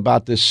little bit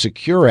about this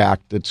S.E.C.U.R.E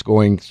Act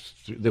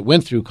that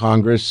went through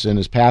Congress and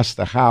has passed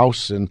the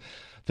House, and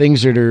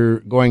things that are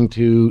going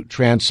to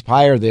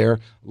transpire there.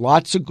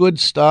 Lots of good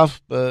stuff,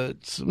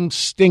 but some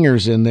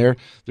stingers in there.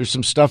 There's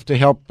some stuff to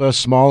help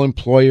small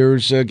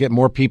employers get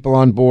more people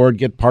on board,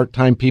 get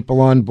part-time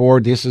people on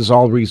board. This is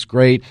always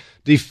great.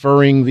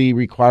 Deferring the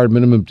required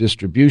minimum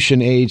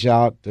distribution age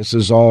out. This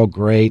is all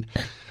great.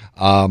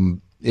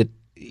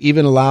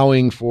 Even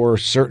allowing for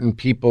certain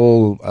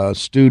people,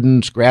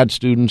 students, grad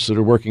students that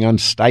are working on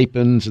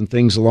stipends and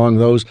things along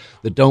those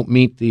that don't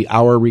meet the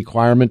hour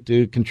requirement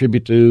to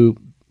contribute to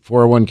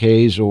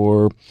 401ks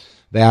or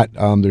that.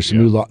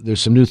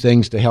 There's some new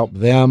things to help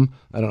them.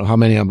 I don't know how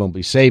many of them will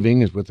be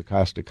saving, is with the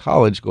cost of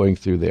college going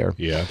through there.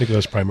 Yeah, I think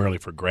that's primarily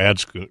for grad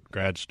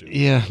students.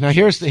 Yeah. Now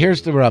here's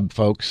the rub,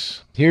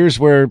 folks. Here's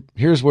where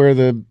this is where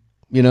the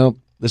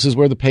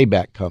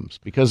payback comes,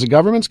 because the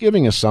government's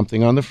giving us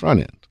something on the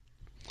front end.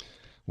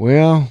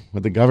 Well,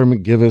 what the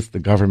government giveth, the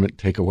government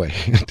taketh away,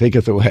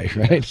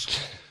 right?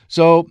 Yes.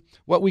 So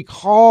what we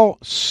call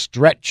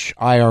stretch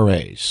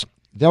IRAs,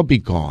 they'll be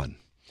gone.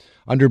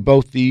 Under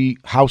both the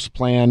House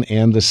plan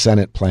and the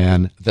Senate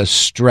plan, the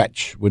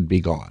stretch would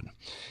be gone.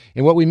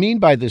 And what we mean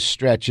by this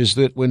stretch is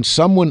that when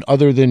someone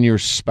other than your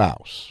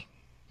spouse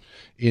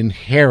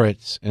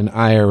inherits an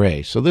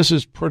IRA, so this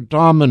is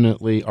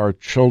predominantly our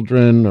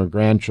children or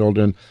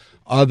grandchildren,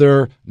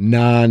 other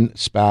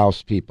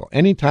non-spouse people.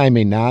 Anytime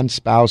a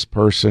non-spouse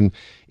person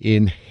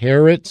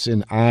inherits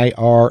an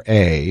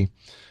IRA,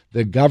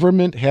 the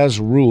government has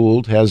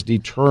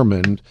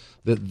determined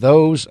that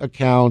those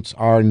accounts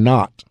are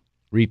not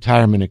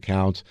retirement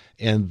accounts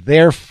and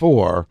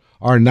therefore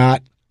are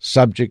not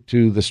subject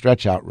to the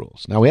stretch-out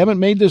rules. Now, we haven't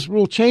made this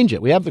rule change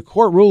yet. We have the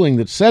court ruling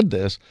that said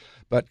this,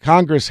 but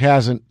Congress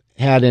hasn't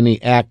had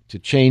any act to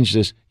change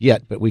this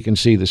yet. But we can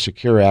see the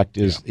S.E.C.U.R.E Act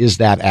is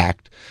that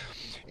act.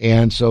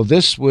 And so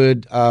this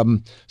would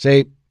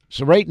say,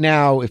 so right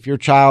now, if your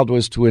child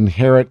was to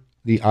inherit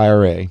the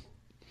IRA,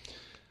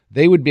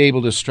 they would be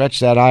able to stretch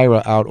that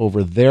IRA out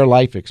over their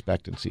life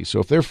expectancy.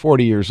 So if they're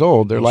 40 years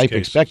old, their life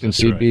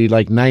expectancy would be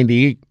like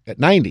 90 at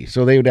 90.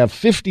 So they would have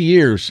 50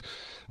 years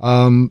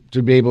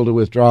to be able to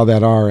withdraw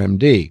that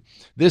RMD.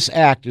 This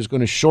act is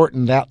going to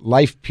shorten that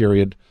life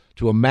period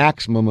to a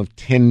maximum of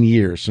 10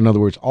 years. So in other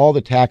words, all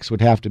the tax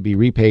would have to be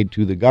repaid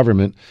to the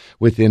government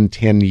within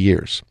 10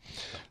 years.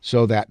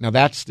 So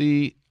that's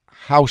the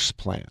House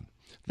plan.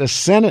 The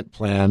Senate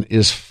plan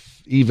is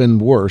even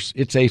worse.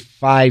 It's a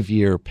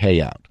 5-year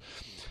payout.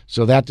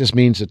 So that just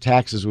means the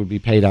taxes would be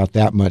paid out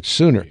that much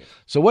sooner.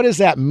 So what does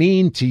that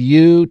mean to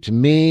you, to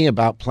me,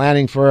 about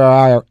planning for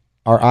our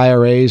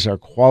IRAs, our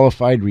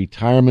qualified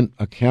retirement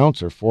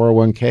accounts, or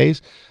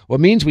 401ks? Well,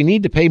 it means we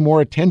need to pay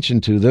more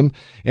attention to them,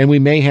 and we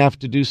may have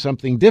to do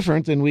something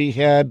different than we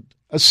had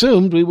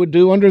assumed we would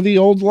do under the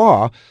old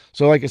law.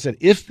 So like I said,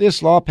 if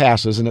this law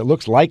passes, and it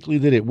looks likely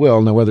that it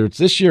will, now whether it's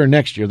this year or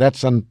next year,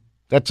 that's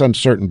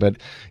uncertain, but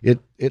it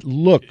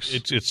looks...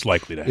 It's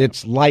likely to happen.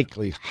 It's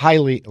likely,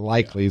 highly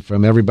likely,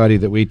 from everybody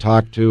that we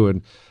talk to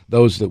and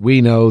those that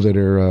we know that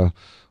are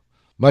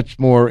much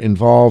more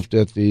involved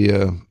at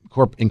the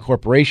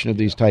incorporation of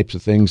these types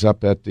of things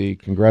up at the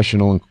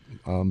congressional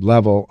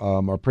level,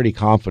 are pretty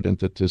confident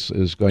that this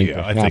is going to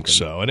happen. Yeah, I think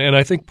so. And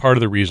I think part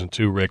of the reason,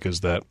 too, Rick, is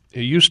that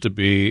it used to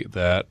be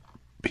that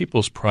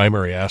people's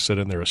primary asset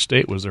in their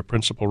estate was their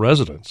principal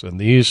residence. And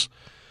these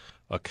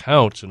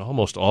accounts, in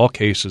almost all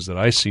cases that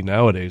I see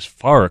nowadays,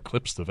 far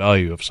eclipse the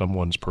value of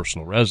someone's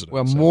personal residence.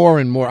 Well, more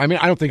and more. I mean,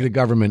 I don't think the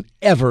government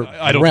ever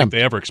I don't think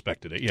they ever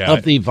expected it. Yeah,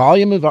 of the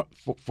volume of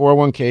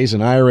 401ks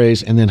and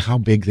IRAs, and then how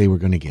big they were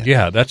going to get.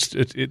 Yeah, that's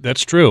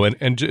true.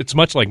 And it's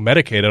much like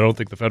Medicaid. I don't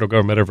think the federal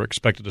government ever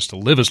expected us to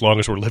live as long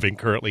as we're living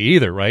currently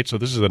either, right? So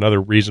this is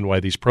another reason why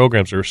these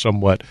programs are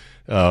somewhat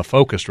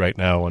focused right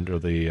now under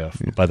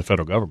by the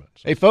federal government.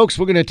 So. Hey, folks,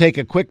 we're going to take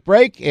a quick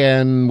break,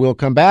 and we'll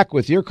come back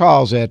with your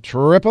calls at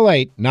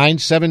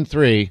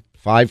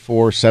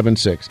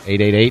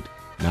 888-973-5476.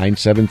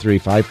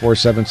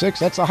 888-973-5476.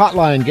 That's a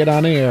hotline. Get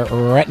on air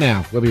right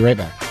now. We'll be right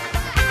back.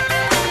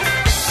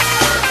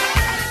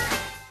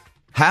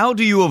 How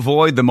do you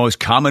avoid the most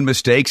common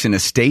mistakes in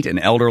estate and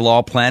elder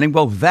law planning?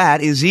 Well,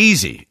 that is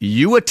easy.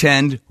 You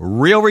attend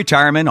Real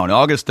Retirement on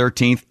August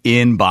 13th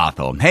in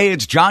Bothell. Hey,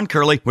 it's John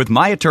Curley with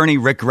my attorney,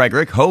 Rick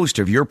Gregorek, host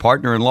of Your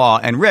Partner in Law.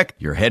 And Rick,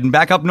 you're heading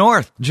back up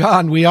north.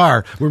 John, we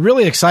are. We're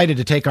really excited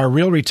to take our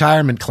Real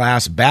Retirement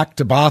class back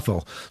to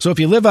Bothell. So if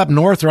you live up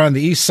north or on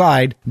the east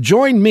side,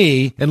 join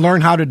me and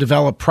learn how to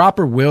develop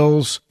proper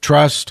wills,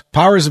 trust,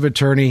 powers of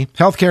attorney,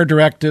 healthcare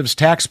directives,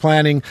 tax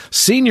planning,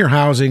 senior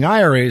housing,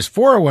 IRAs,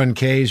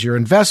 401ks, your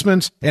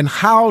investments, and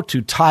how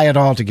to tie it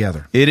all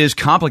together. It is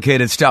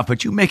complicated stuff,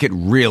 but you make it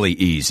really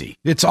easy.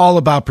 It's all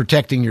about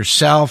protecting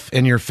yourself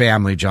and your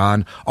family,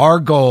 John. Our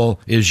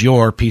goal is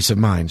your peace of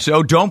mind.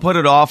 So don't put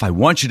it off. I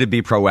want you to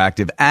be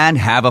proactive and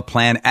have a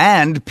plan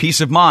and peace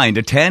of mind.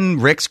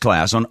 Attend Rick's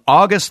class on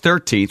August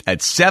 13th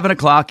at 7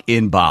 o'clock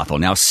in Bothell.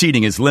 Now,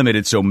 seating is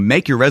limited, so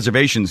make your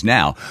reservations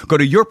now. Go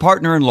to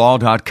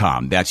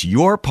yourpartnerinlaw.com. That's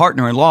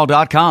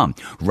yourpartnerinlaw.com.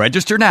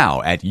 Register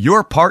now at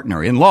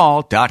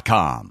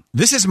yourpartnerinlaw.com.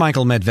 This is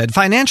Michael Medved.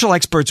 Financial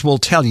experts will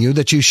tell you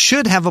that you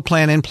should have a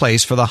plan in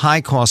place for the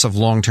high cost of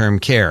long-term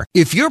care.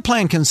 If your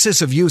plan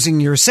consists of using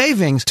your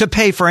savings to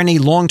pay for any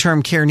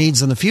long-term care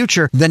needs in the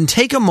future, then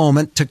take a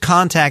moment to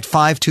contact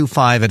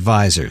 525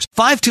 Advisors.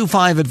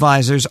 525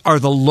 Advisors are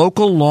the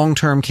local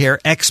long-term care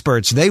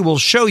experts. They will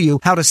show you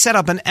how to set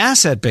up an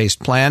asset-based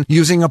plan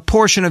using a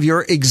portion of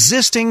your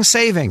existing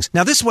savings.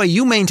 Now, this way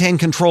you maintain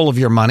control of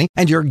your money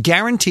and you're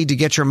guaranteed to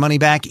get your money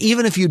back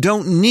even if you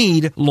don't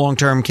need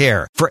long-term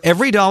care. For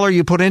every dollar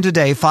you put in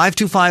today,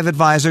 525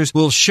 Advisors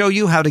will show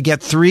you how to get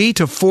 $3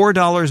 to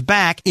 $4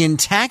 back in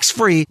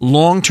tax-free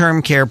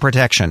long-term care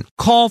protection.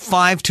 Call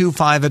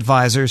 525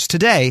 Advisors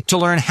today to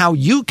learn how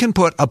you can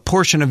put a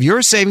portion of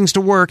your savings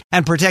to work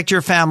and protect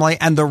your family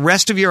and the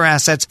rest of your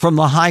assets from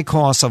the high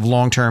costs of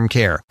long-term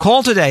care.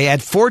 Call today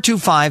at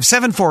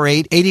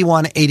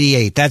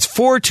 425-748-8188. That's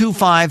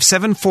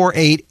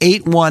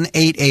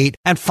 425-748-8188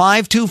 at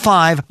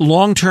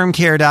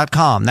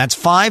 525longtermcare.com. That's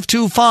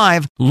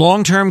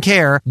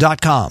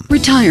 525longtermcare.com.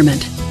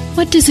 Retirement.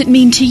 What does it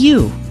mean to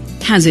you?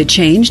 Has it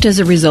changed as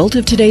a result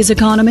of today's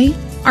economy?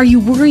 Are you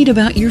worried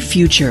about your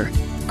future?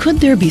 Could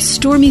there be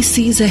stormy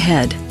seas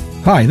ahead?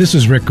 Hi, this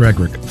is Rick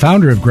Gregorek,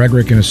 founder of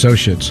Gregorek &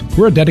 Associates.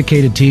 We're a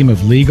dedicated team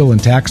of legal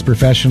and tax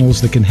professionals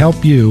that can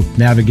help you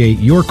navigate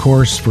your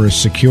course for a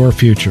secure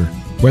future.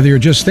 Whether you're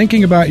just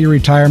thinking about your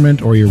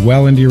retirement or you're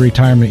well into your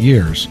retirement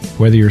years,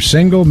 whether you're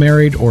single,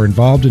 married, or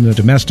involved in a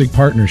domestic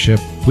partnership,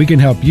 we can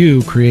help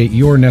you create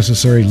your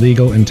necessary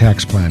legal and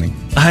tax planning.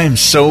 I am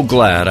so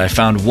glad I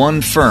found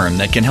one firm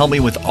that can help me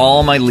with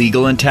all my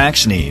legal and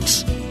tax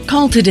needs.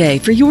 Call today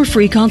for your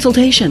free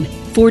consultation.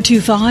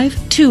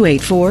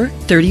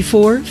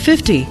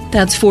 425-284-3450.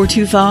 That's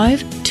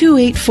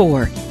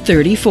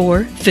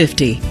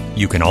 425-284-3450.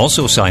 You can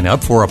also sign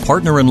up for a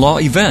partner-in-law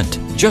event.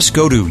 Just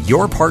go to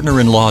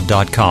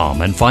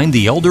yourpartnerinlaw.com and find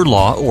the elder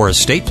law or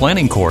estate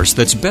planning course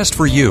that's best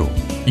for you.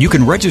 You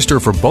can register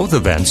for both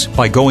events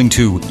by going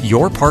to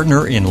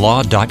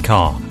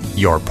yourpartnerinlaw.com.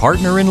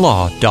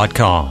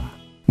 yourpartnerinlaw.com.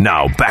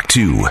 Now back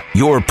to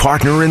Your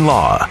Partner in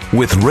Law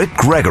with Rick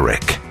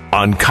Gregorek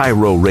on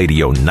Cairo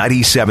Radio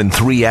 97.3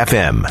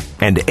 FM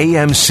and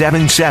AM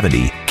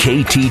 770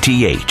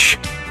 KTTH.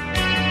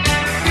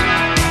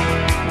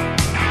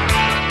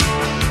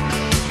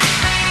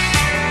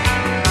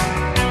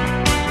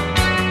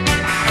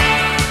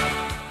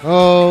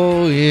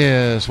 Oh,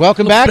 yes.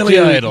 Welcome back Billy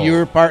to Idol.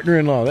 Your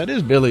Partner-in-Law. That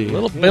is Billy.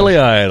 Little Billy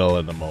Idol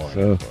in the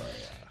morning.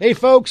 Hey,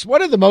 folks,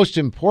 one of the most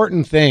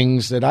important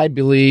things that I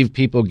believe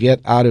people get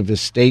out of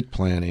estate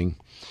planning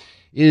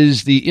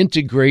is the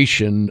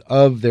integration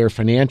of their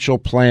financial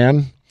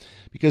plan,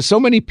 because so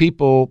many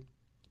people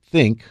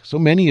think, so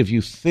many of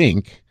you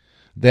think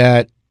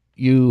that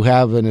you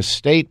have an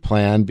estate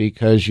plan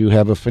because you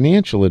have a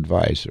financial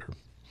advisor.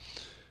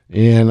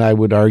 And I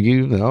would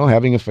argue, no,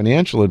 having a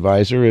financial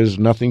advisor has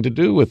nothing to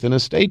do with an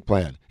estate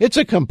plan. It's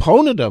a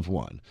component of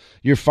one.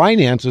 Your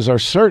finances are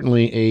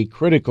certainly a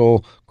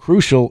critical,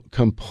 crucial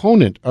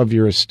component of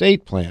your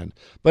estate plan,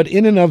 but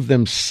in and of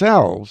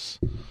themselves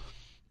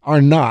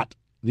are not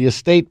the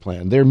estate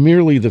plan. They're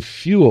merely the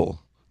fuel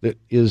that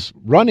is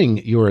running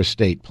your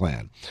estate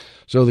plan.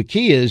 So the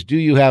key is, do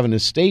you have an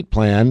estate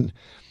plan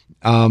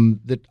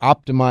that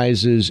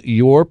optimizes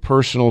your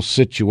personal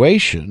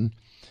situation,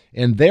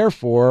 and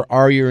therefore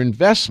are your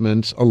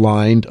investments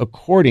aligned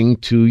according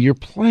to your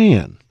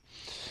plan?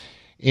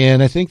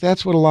 And I think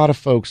that's what a lot of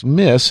folks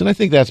miss, and I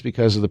think that's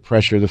because of the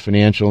pressure of the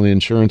financial and the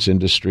insurance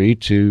industry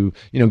to,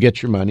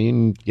 get your money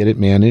and get it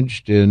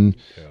managed and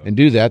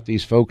do that.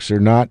 These folks are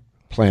not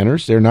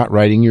planners. They're not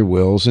writing your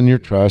wills and your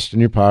trust and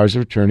your powers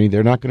of attorney.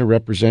 They're not going to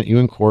represent you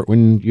in court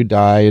when you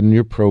die and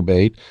your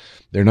probate.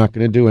 They're not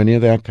going to do any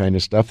of that kind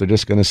of stuff. They're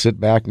just going to sit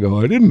back and go,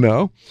 I didn't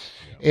know.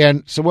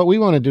 And so what we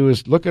want to do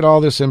is look at all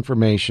this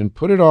information,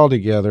 put it all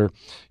together.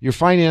 Your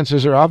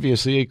finances are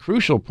obviously a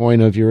crucial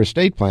point of your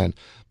estate plan,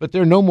 but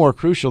they're no more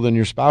crucial than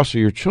your spouse or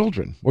your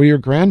children or your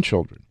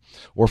grandchildren,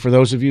 or for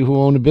those of you who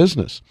own a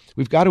business.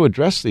 We've got to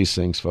address these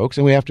things, folks,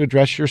 and we have to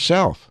address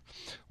yourself.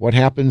 What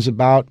happens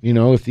about,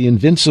 if the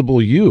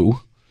invincible you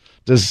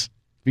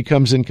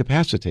becomes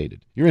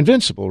incapacitated? You're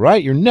invincible,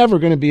 right? You're never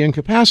going to be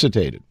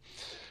incapacitated.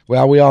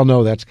 Well, we all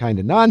know that's kind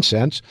of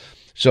nonsense.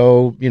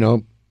 So,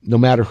 no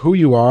matter who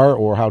you are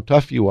or how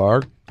tough you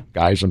are,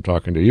 guys, I'm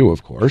talking to you,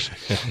 of course,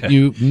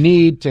 you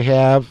need to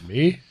have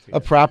a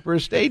proper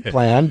estate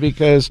plan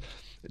because,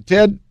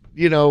 Ted,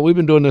 we've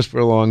been doing this for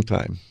a long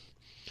time.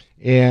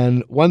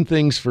 And one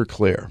thing is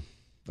clear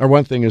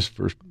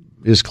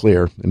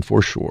and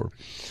for sure.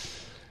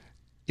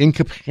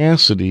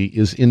 Incapacity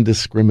is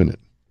indiscriminate.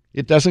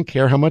 It doesn't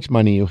care how much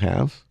money you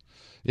have.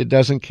 It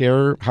doesn't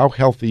care how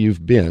healthy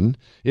you've been.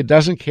 It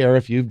doesn't care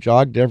if you've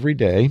jogged every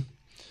day.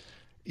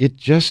 It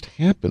just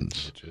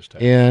happens.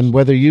 And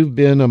whether you've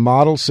been a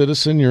model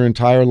citizen your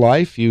entire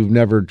life, you've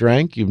never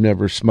drank, you've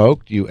never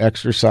smoked, you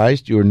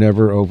exercised, you were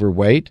never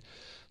overweight,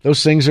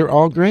 those things are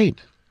all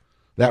great.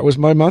 That was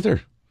my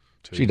mother.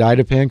 She died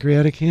of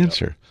pancreatic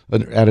cancer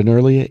at an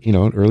early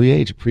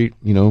age.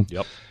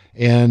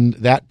 And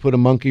that put a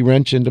monkey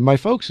wrench into my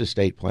folks'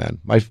 estate plan.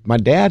 My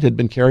dad had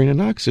been carrying an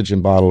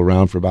oxygen bottle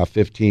around for about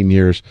 15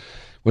 years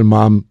when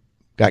Mom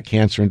got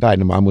cancer and died,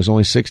 and Mom was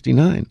only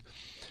 69.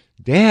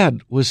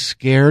 Dad was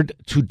scared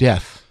to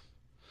death,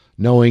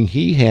 knowing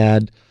he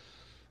had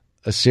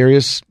a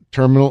serious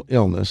terminal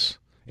illness,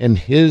 and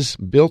his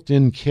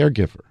built-in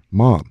caregiver,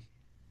 Mom,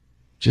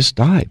 just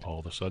died. All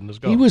of a sudden is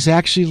gone. He was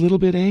actually a little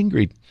bit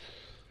angry.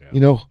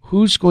 Yeah.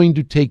 Who's going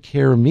to take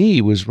care of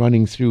me was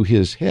running through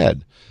his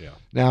head. Yeah.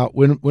 Now,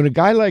 when a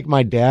guy like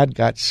my dad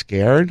got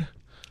scared,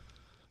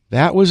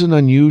 that was an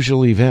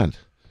unusual event.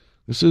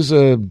 This is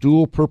a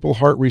dual Purple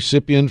Heart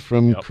recipient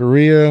from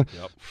Korea,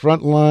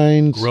 front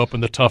lines. Grew up in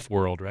the tough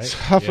world, right?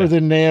 Tougher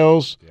than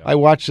nails. Yeah. I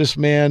watched this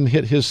man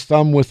hit his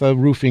thumb with a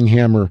roofing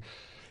hammer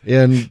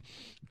and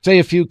say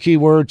a few key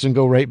words and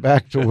go right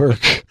back to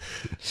work.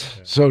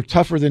 So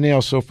tougher than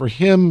nails. So for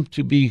him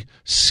to be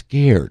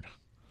scared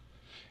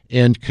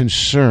and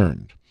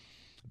concerned,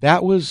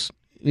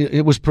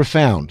 it was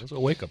profound. It's a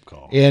wake-up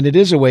call. And it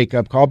is a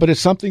wake-up call, but it's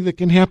something that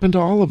can happen to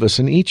all of us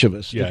and each of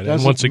us. Yeah,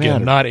 and once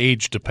again, not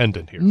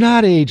age-dependent here.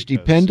 Not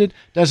age-dependent.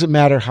 Doesn't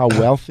matter how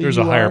wealthy you are. There's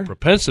a higher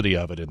propensity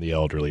of it in the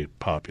elderly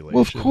population.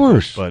 Well, of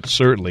course. But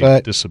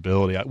certainly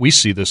disability. We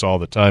see this all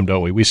the time,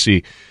 don't we? We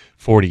see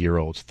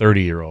 40-year-olds,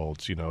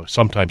 30-year-olds,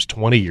 sometimes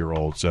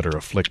 20-year-olds that are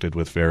afflicted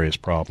with various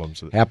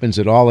problems. It happens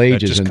at all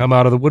ages. That just come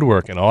out of the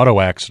woodwork. And auto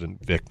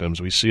accident victims,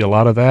 we see a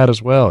lot of that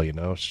as well.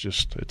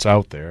 It's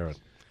out there.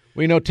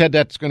 Well, Ted,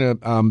 that's going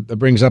to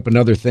brings up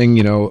another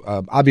thing.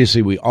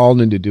 Obviously, we all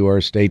need to do our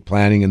estate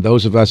planning, and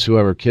those of us who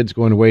have our kids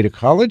going away to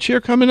college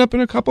here coming up in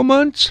a couple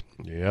months.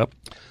 Yep.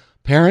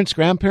 Parents,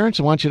 grandparents,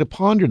 I want you to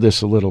ponder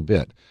this a little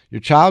bit.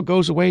 Your child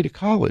goes away to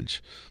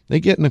college.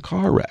 They get in a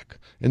car wreck,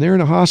 and they're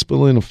in a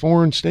hospital in a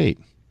foreign state.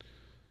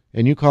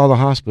 And you call the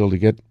hospital to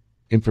get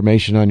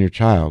information on your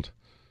child,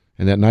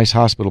 and that nice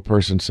hospital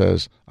person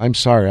says, I'm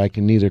sorry, I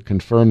can neither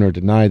confirm nor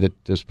deny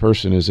that this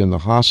person is in the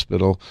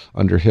hospital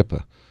under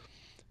HIPAA.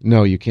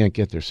 No, you can't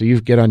get there. So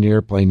you get on the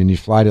airplane and you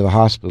fly to the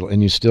hospital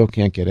and you still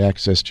can't get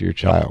access to your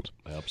child.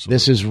 Absolutely.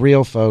 This is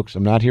real, folks.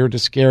 I'm not here to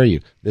scare you.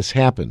 This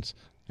happens.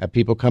 I have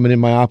people coming in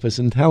my office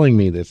and telling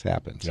me this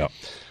happens. Yep.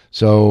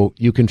 So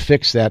you can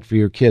fix that for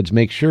your kids.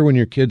 Make sure when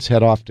your kids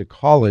head off to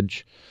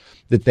college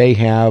that they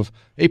have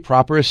a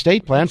proper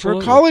estate plan for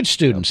a college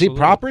student. Absolutely. See,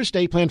 proper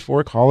estate plan for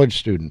a college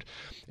student.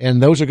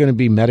 And those are going to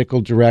be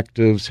medical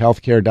directives,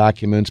 healthcare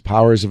documents,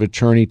 powers of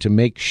attorney to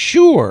make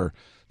sure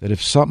that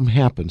if something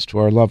happens to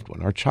our loved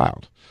one, our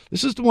child,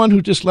 this is the one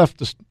who just left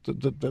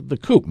the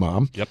coop,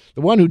 Mom. Yep.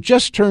 The one who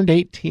just turned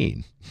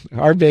 18,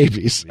 our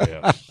babies.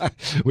 Yes.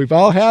 We've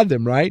all had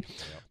them, right? Yep.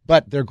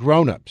 But they're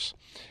grown-ups.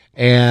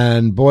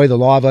 And, boy, the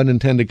law of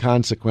unintended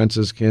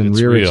consequences can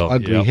rear its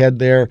ugly head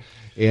there.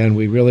 And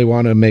we really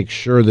want to make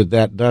sure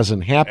that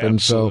doesn't happen.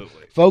 Absolutely. So,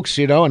 folks,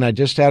 and I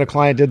just had a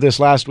client did this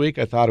last week.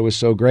 I thought it was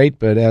so great.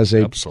 But as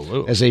a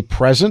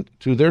present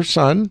to their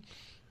son,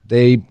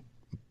 they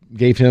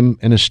gave him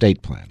an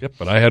estate plan. Yep,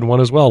 but I had one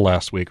as well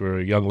last week where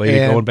a young lady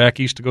going back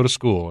east to go to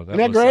school. And isn't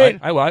that great?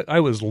 I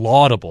was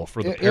laudable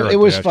for the parent. It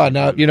was fun.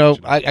 Now,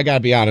 I got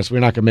to be honest, we're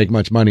not going to make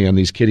much money on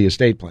these kiddie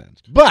estate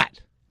plans. But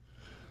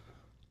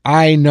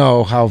I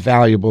know how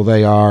valuable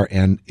they are,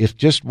 and if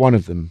just one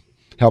of them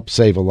helps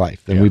save a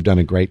life, then we've done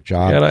a great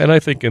job. And I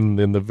think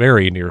in the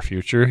very near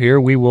future here,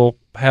 we will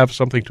have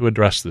something to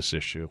address this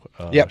issue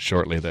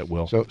shortly that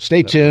will. So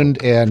stay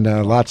tuned, and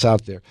lots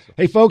out there.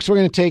 Hey, folks, we're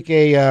going to take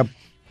a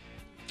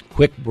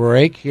quick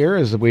break here,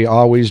 as we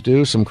always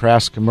do, some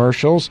crass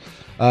commercials.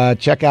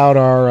 Check out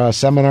our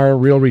seminar,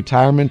 Real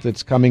Retirement,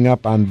 that's coming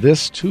up on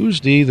this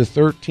Tuesday, the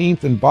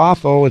 13th in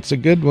Bothell. It's a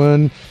good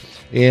one,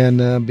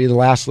 and be the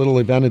last little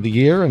event of the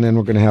year, and then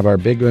we're going to have our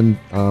big one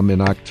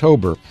in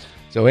October.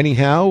 So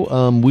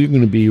anyhow, we're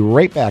going to be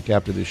right back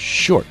after this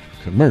short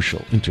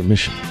commercial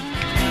intermission.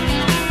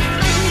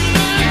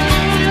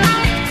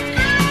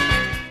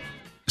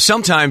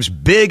 Sometimes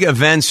big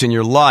events in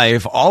your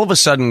life all of a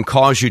sudden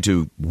cause you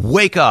to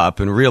wake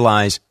up and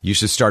realize you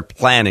should start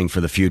planning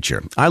for the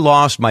future. I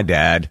lost my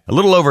dad a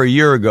little over a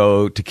year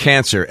ago to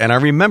cancer, and I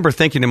remember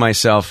thinking to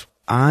myself,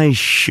 I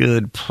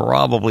should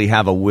probably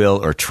have a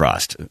will or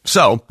trust.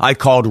 So I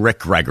called Rick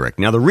Gregorek.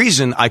 Now, the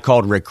reason I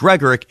called Rick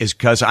Gregorek is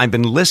because I've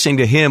been listening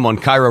to him on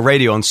KIRO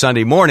Radio on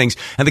Sunday mornings,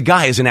 and the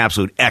guy is an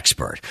absolute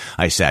expert.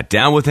 I sat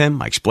down with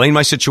him. I explained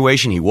my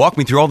situation. He walked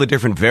me through all the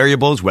different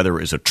variables, whether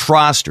it was a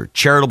trust or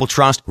charitable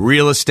trust,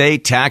 real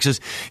estate, taxes.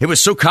 It was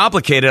so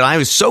complicated. I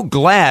was so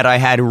glad I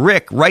had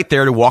Rick right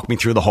there to walk me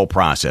through the whole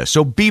process.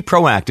 So be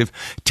proactive.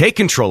 Take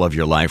control of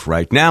your life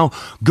right now.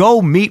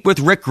 Go meet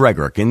with Rick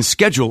Gregorek and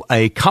schedule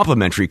a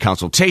complimentary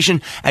consultation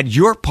at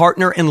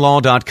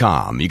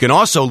yourpartnerinlaw.com. You can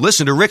also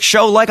listen to Rick's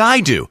show like I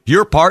do,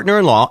 Your Partner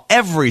in Law,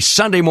 every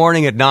Sunday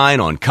morning at 9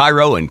 on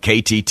KIRO and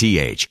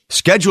KTTH.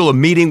 Schedule a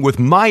meeting with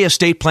my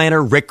estate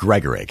planner, Rick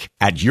Gregorek,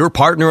 at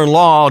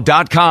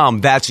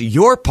yourpartnerinlaw.com. That's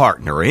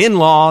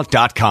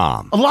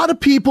yourpartnerinlaw.com. A lot of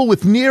people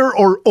with near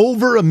or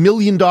over $1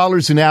 million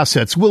in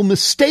assets will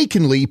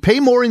mistakenly pay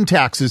more in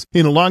taxes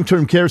in a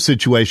long-term care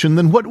situation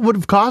than what would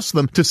have cost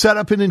them to set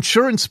up an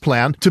insurance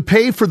plan to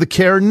pay for the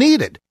care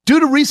needed. Due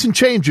to recent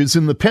changes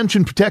in the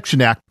Pension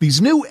Protection Act,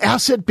 these new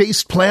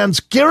asset-based plans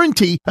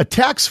guarantee a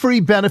tax-free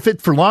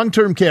benefit for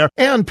long-term care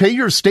and pay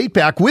your estate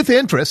back with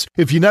interest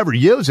if you never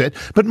use it.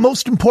 But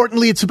most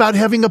importantly, it's about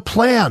having a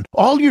plan.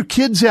 All your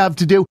kids have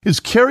to do is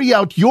carry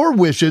out your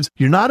wishes.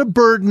 You're not a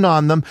burden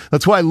on them.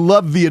 That's why I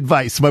love the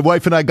advice my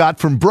wife and I got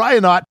from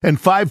Brian Ott and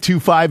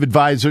 525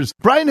 Advisors.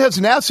 Brian has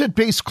an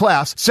asset-based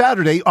class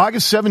Saturday,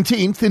 August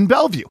 17th in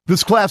Bellevue.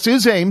 This class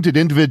is aimed at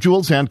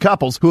individuals and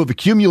couples who have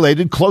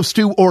accumulated close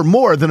to or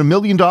more than $1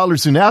 million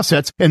in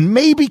assets and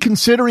may be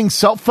considering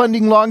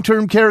self-funding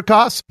long-term care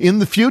costs in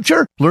the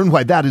future. Learn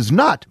why that is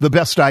not the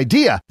best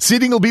idea.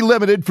 Seating will be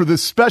limited for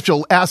this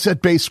special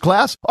asset-based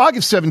class,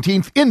 August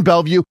 17th in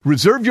Bellevue.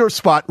 Reserve your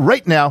spot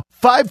right now,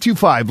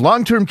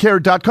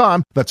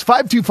 525longtermcare.com. That's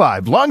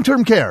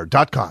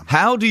 525longtermcare.com.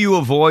 How do you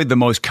avoid the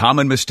most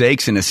common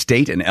mistakes in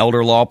estate and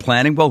elder law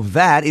planning? Well,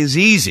 that is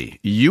easy.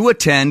 You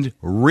attend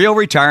Real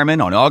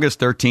Retirement on August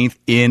 13th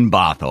in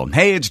Bothell.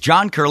 Hey, it's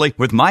John Curley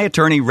with my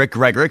attorney, Rick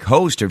Gregorek,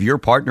 host of Your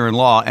Partner in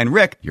Law. And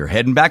Rick, you're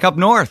heading back up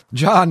north.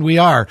 John, we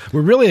are.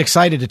 We're really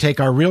excited to take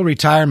our Real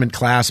Retirement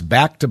class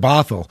back to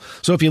Bothell.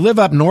 So if you live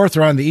up north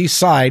or on the east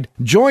side,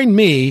 join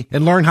me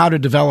and learn how to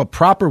develop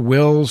proper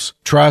wills,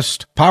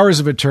 trust, powers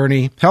of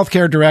attorney,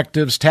 healthcare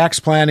directives, tax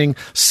planning,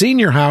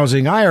 senior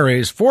housing,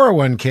 IRAs,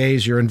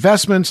 401ks, your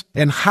investments,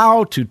 and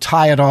how to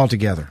tie it all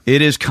together.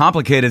 It is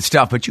complicated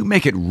stuff, but you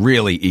make it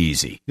really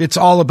easy. It's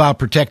all about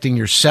protecting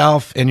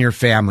yourself and your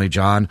family,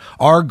 John.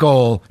 Our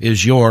goal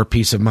is your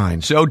peace of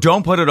mind. So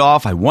don't put it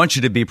off. I want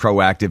you to be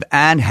proactive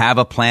and have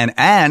a plan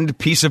and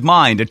peace of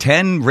mind.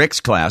 Attend Rick's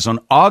class on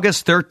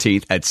August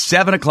 13th at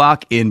 7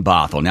 o'clock in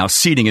Bothell. Now,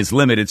 seating is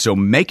limited, so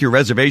make your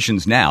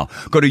reservations now.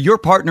 Go to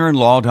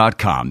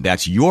yourpartnerinlaw.com.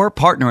 That's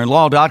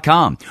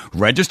yourpartnerinlaw.com.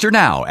 Register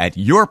now at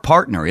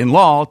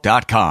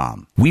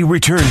yourpartnerinlaw.com. We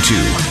return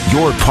to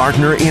Your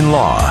Partner in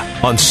Law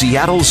on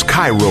Seattle's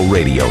KIRO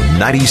Radio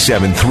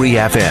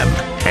 97.3 FM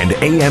and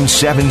AM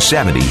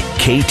 770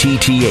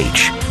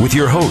 KTTH with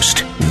your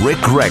host, Rick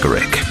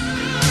Gregorek.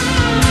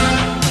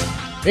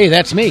 Hey,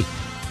 that's me.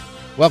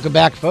 Welcome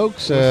back,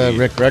 folks.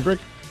 Rick Gregorek.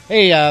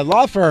 Hey,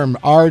 law firm,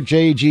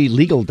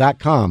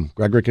 rjglegal.com,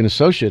 Gregorek and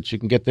Associates. You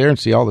can get there and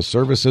see all the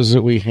services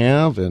that we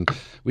have. And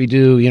we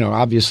do,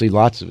 obviously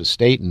lots of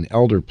estate and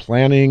elder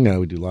planning.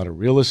 We do a lot of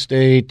real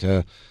estate,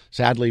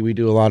 Sadly, we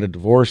do a lot of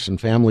divorce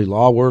and family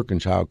law work and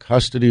child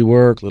custody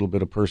work, a little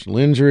bit of personal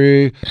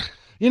injury.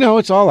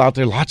 It's all out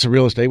there. Lots of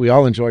real estate. We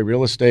all enjoy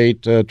real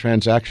estate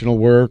transactional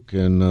work,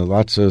 and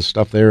lots of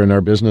stuff there in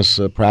our business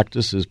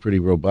practice is pretty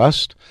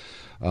robust.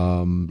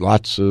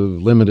 Lots of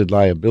limited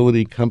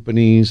liability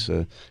companies.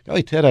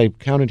 Golly, Ted, I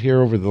counted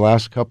here over the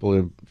last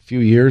few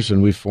years,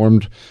 and we've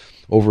formed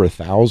over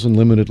 1,000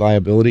 limited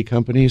liability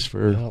companies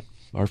for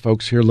our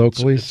folks here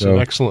locally. It's an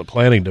excellent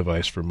planning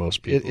device for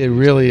most people. It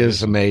really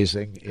is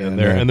amazing. And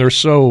they're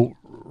so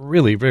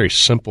really very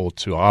simple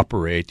to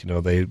operate.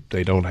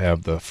 They don't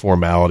have the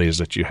formalities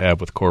that you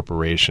have with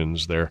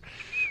corporations. They're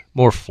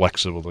more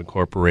flexible than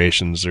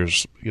corporations.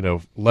 There's,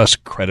 less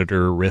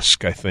creditor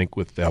risk, I think,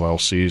 with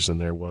LLCs than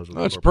there was with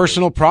it's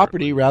personal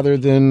property rather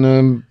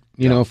than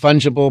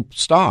fungible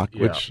stock,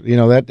 which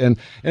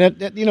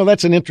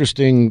that's an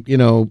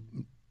interesting,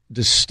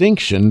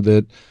 distinction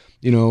that,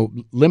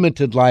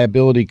 limited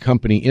liability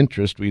company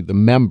interest, the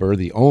member,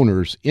 the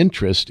owner's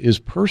interest is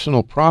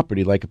personal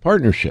property like a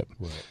partnership.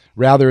 Right.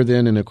 Rather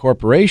than in a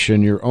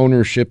corporation, your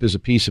ownership is a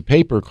piece of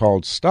paper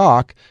called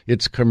stock.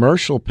 It's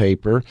commercial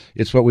paper.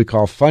 It's what we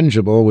call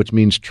fungible, which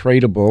means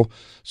tradable.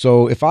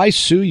 So if I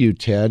sue you,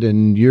 Ted,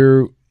 and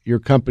your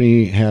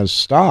company has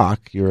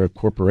stock, you're a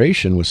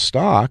corporation with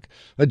stock,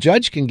 a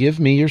judge can give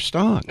me your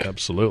stock.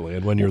 Absolutely.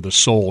 And when you're the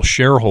sole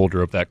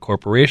shareholder of that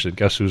corporation,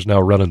 guess who's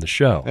now running the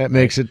show? That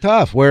makes it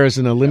tough. Whereas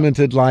in a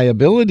limited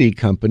liability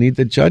company,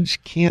 the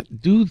judge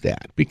can't do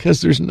that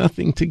because there's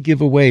nothing to give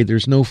away.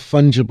 There's no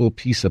fungible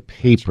piece of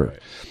paper. Right.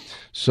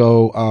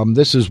 So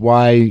this is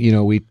why,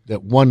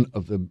 that one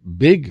of the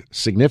big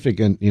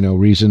significant,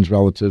 reasons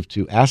relative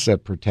to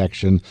asset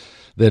protection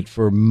that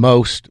for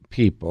most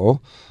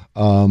people,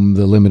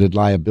 the limited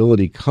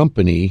liability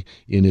company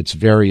in its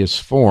various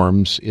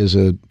forms is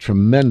a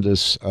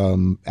tremendous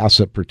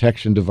asset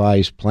protection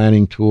device,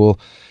 planning tool.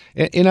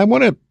 And I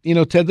want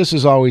to, Ted, this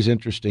is always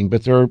interesting,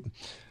 but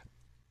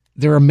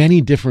there are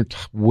many different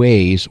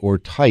ways or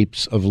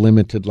types of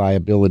limited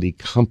liability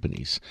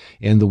companies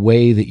and the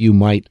way that you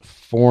might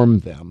form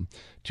them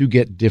to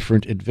get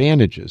different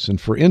advantages. And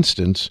for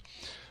instance,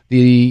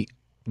 the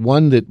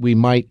one that we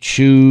might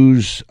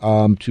choose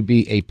to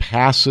be a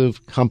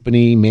passive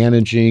company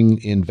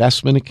managing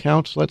investment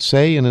accounts, let's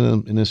say, in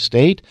a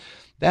state,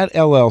 that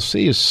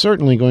LLC is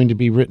certainly going to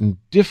be written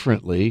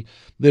differently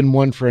than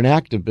one for an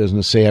active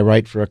business, say I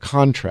write for a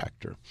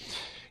contractor.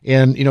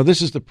 And,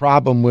 this is the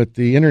problem with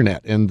the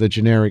internet and the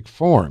generic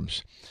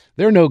forms.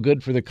 They're no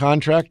good for the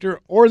contractor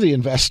or the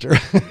investor.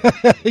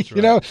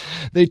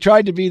 They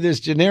tried to be this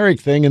generic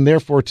thing, and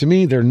therefore, to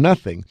me, they're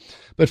nothing.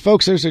 But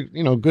folks, there's a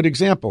good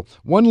example.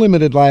 One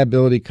limited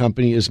liability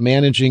company is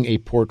managing a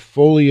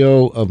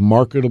portfolio of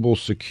marketable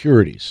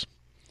securities.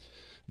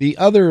 The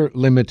other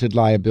limited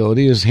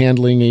liability is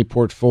handling a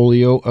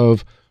portfolio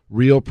of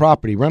real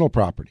property, rental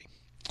property.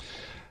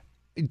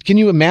 Can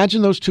you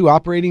imagine those two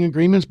operating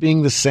agreements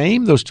being the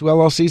same, those two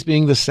LLCs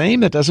being the same?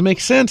 That doesn't make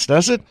sense,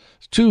 does it?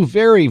 It's two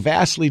very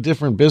vastly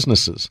different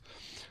businesses.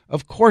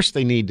 Of course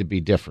they need to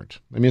be different.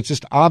 I mean, it's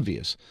just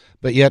obvious.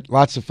 But yet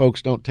lots of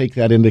folks don't take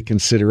that into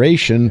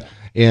consideration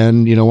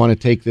and, want to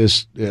take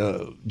this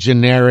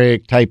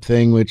generic type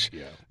thing, which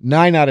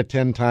 9 out of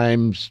 10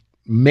 times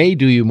may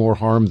do you more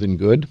harm than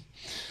good,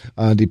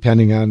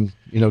 depending on,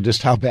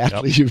 just how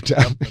badly you've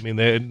done. I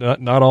mean,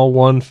 not all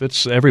one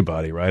fits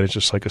everybody, right? It's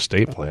just like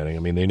estate planning. I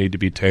mean, they need to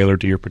be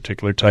tailored to your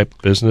particular type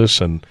of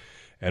business. And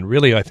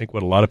really, I think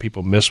what a lot of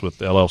people miss with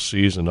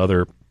LLCs and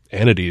other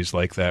entities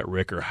like that,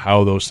 Rick, are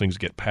how those things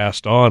get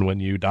passed on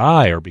when you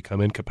die or become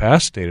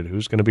incapacitated.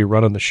 Who's going to be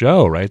running the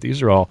show, right?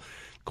 These are all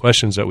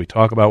questions that we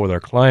talk about with our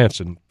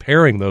clients, and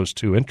pairing those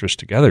two interests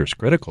together is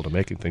critical to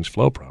making things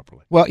flow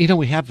properly. Well,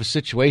 we have a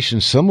situation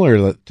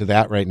similar to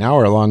that right now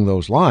or along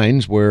those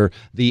lines where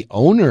the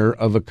owner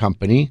of a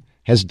company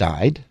has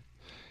died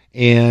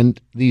and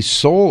the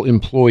sole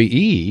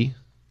employee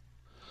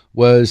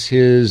was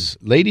his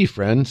lady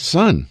friend's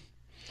son.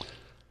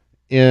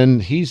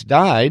 And he's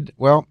died.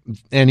 Well,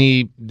 and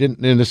he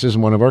didn't, and this isn't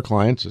one of our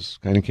clients, this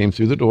kind of came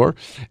through the door,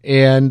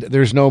 and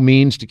there's no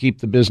means to keep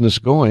the business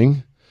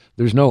going.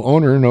 There's no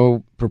owner,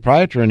 no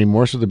proprietor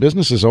anymore, so the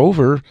business is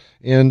over,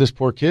 and this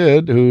poor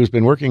kid who's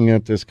been working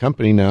at this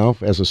company now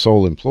as a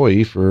sole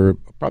employee for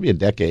probably a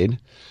decade,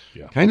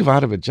 kind of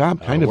out of a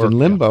job, kind of in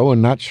limbo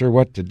and not sure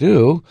what to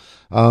do.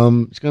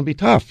 It's going to be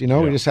tough. We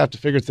just have to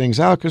figure things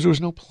out because there was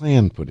no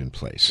plan put in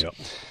place. Yep.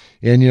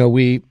 And,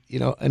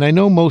 and I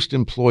know most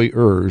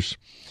employers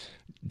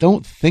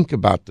don't think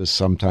about this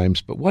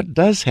sometimes, but what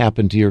does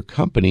happen to your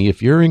company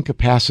if you're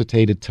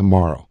incapacitated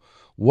tomorrow?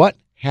 What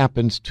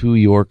happens to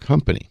your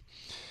company?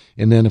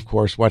 And then, of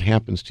course, what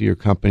happens to your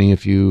company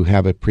if you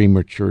have a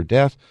premature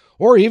death?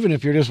 Or even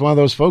if you're just one of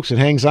those folks that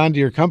hangs on to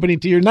your company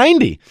till you're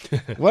 90.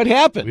 What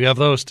happened? We have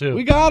those, too.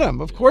 We got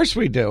them. Of course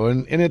we do.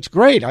 And it's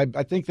great. I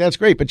think that's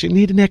great. But you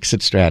need an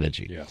exit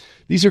strategy. Yeah.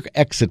 These are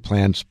exit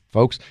plans,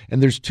 folks.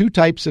 And there's two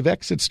types of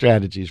exit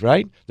strategies,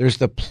 right? There's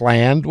the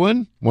planned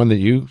one that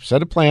you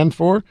set a plan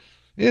for.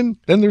 And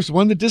then there's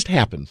one that just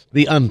happens,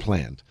 the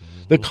unplanned,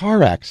 the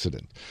car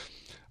accident.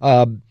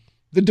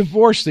 the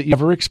divorce that you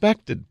never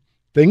expected.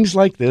 Things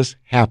like this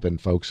happen,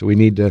 folks. So we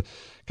need to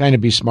kind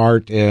of be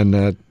smart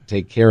and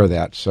take care of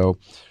that. So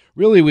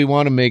really, we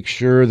want to make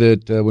sure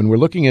that when we're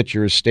looking at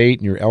your estate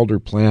and your elder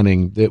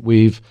planning, that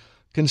we've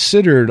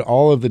considered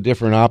all of the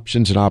different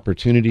options and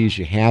opportunities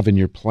you have in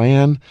your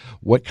plan.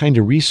 What kind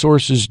of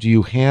resources do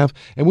you have?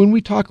 And when we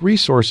talk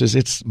resources,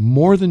 it's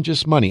more than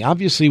just money.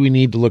 Obviously, we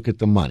need to look at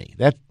the money.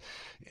 That,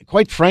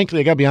 quite frankly,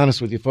 I got to be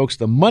honest with you, folks,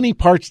 the money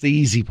part's the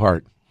easy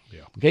part.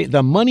 Yeah. Okay,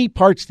 the money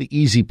part's the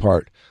easy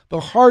part.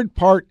 The hard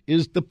part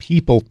is the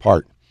people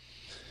part.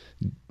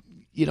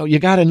 You know, you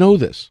got to know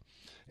this.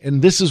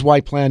 And this is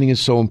why planning is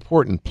so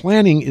important.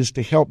 Planning is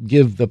to help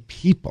give the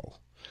people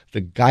the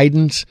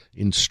guidance,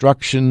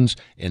 instructions,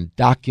 and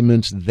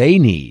documents they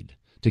need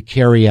to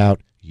carry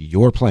out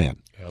your plan.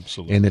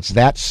 Absolutely. And it's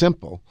that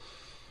simple.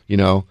 You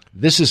know,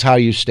 this is how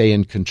you stay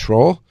in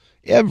control.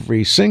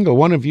 Every single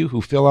one of you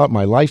who fill out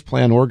my life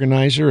plan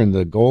organizer and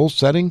the goal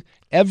setting,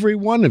 every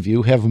one of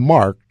you have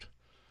marked,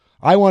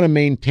 I want to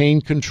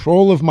maintain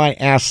control of my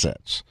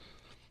assets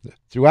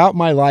throughout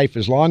my life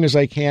as long as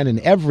I can, and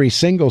every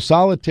single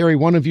solitary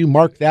one of you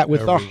mark that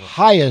with the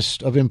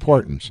highest of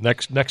importance.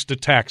 Next to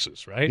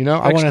taxes, right? You know,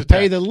 I want to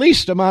pay the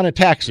least amount of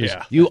taxes.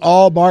 Yeah. You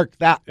all mark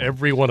that.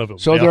 Every one of them.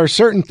 So there are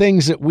certain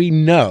things that we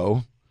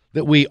know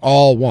that we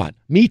all want.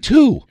 Me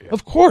too,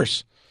 of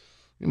course.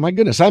 My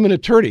goodness, I'm an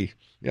attorney.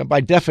 You know,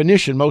 by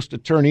definition, most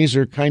attorneys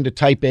are kind of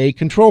type A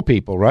control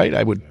people,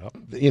 right?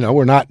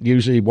 We're not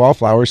usually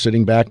wallflowers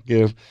sitting back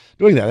doing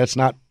that. That's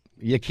not.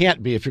 You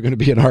can't be if you're going to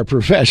be in our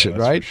profession,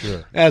 right? For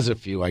sure. As a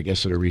few, I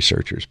guess, that are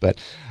researchers. But,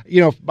 you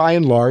know, by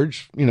and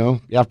large, you know,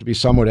 you have to be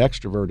somewhat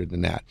extroverted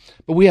in that.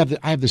 But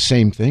I have the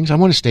same things. I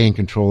want to stay in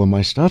control of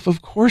my stuff.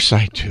 Of course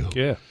I do.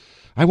 Yeah.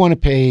 I want to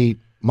pay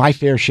my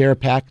fair share of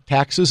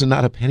taxes and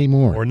not a penny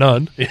more. Or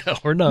none. Yeah,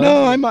 or none.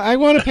 No, I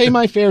want to pay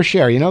my fair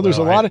share. You know, there's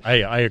a lot of...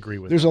 I agree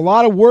with There's that. a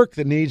lot of work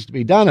that needs to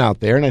be done out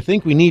there, and I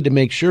think we need to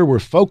make sure we're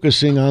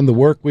focusing on the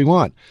work we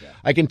want. Yeah.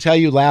 I can tell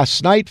you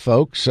last night,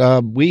 folks,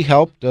 we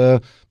helped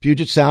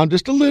Puget Sound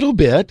just a little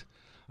bit,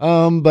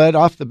 but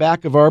off the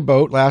back of our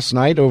boat last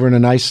night over in a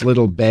nice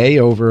little bay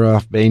over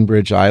off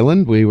Bainbridge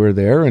Island, we were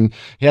there and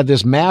had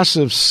this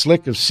massive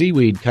slick of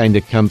seaweed kind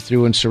of come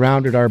through and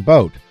surrounded our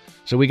boat.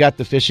 So we got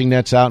the fishing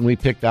nets out and we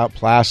picked out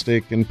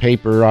plastic and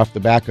paper off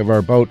the back of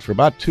our boat for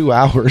about 2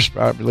 hours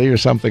probably, or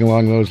something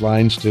along those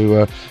lines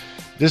to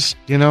just,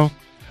 you know,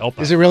 help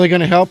out. Is it really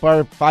going to help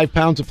our 5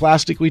 pounds of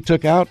plastic we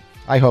took out?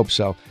 I hope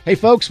so. Hey,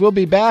 folks, we'll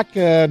be back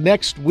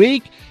next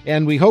week,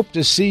 and we hope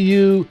to see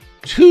you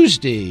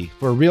Tuesday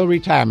for Real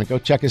Retirement. Go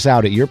check us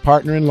out at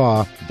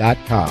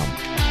yourpartnerinlaw.com.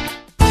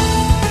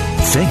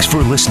 Thanks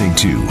for listening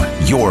to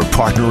Your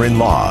Partner in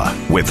Law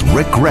with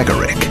Rick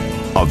Gregorek.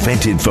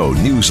 Event info,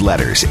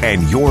 newsletters,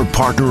 and Your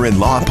Partner in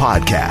Law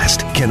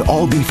podcast can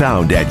all be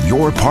found at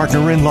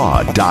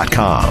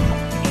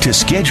yourpartnerinlaw.com. To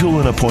schedule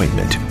an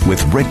appointment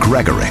with Rick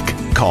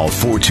Gregorek, call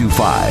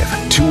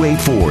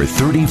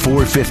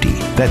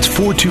 425-284-3450. That's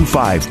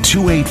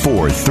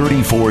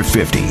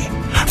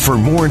 425-284-3450. For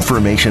more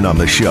information on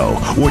the show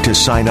or to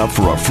sign up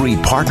for a free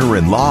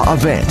partner-in-law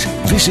event,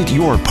 visit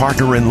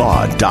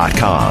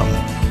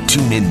yourpartnerinlaw.com.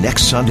 Tune in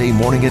next Sunday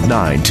morning at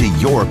 9 to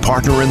Your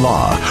Partner in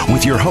Law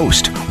with your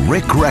host,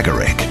 Rick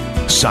Gregorek.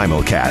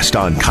 Simulcast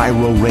on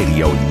Cairo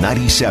Radio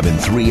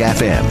 97.3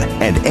 FM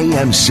and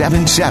AM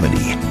 770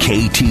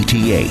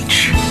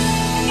 KTTH.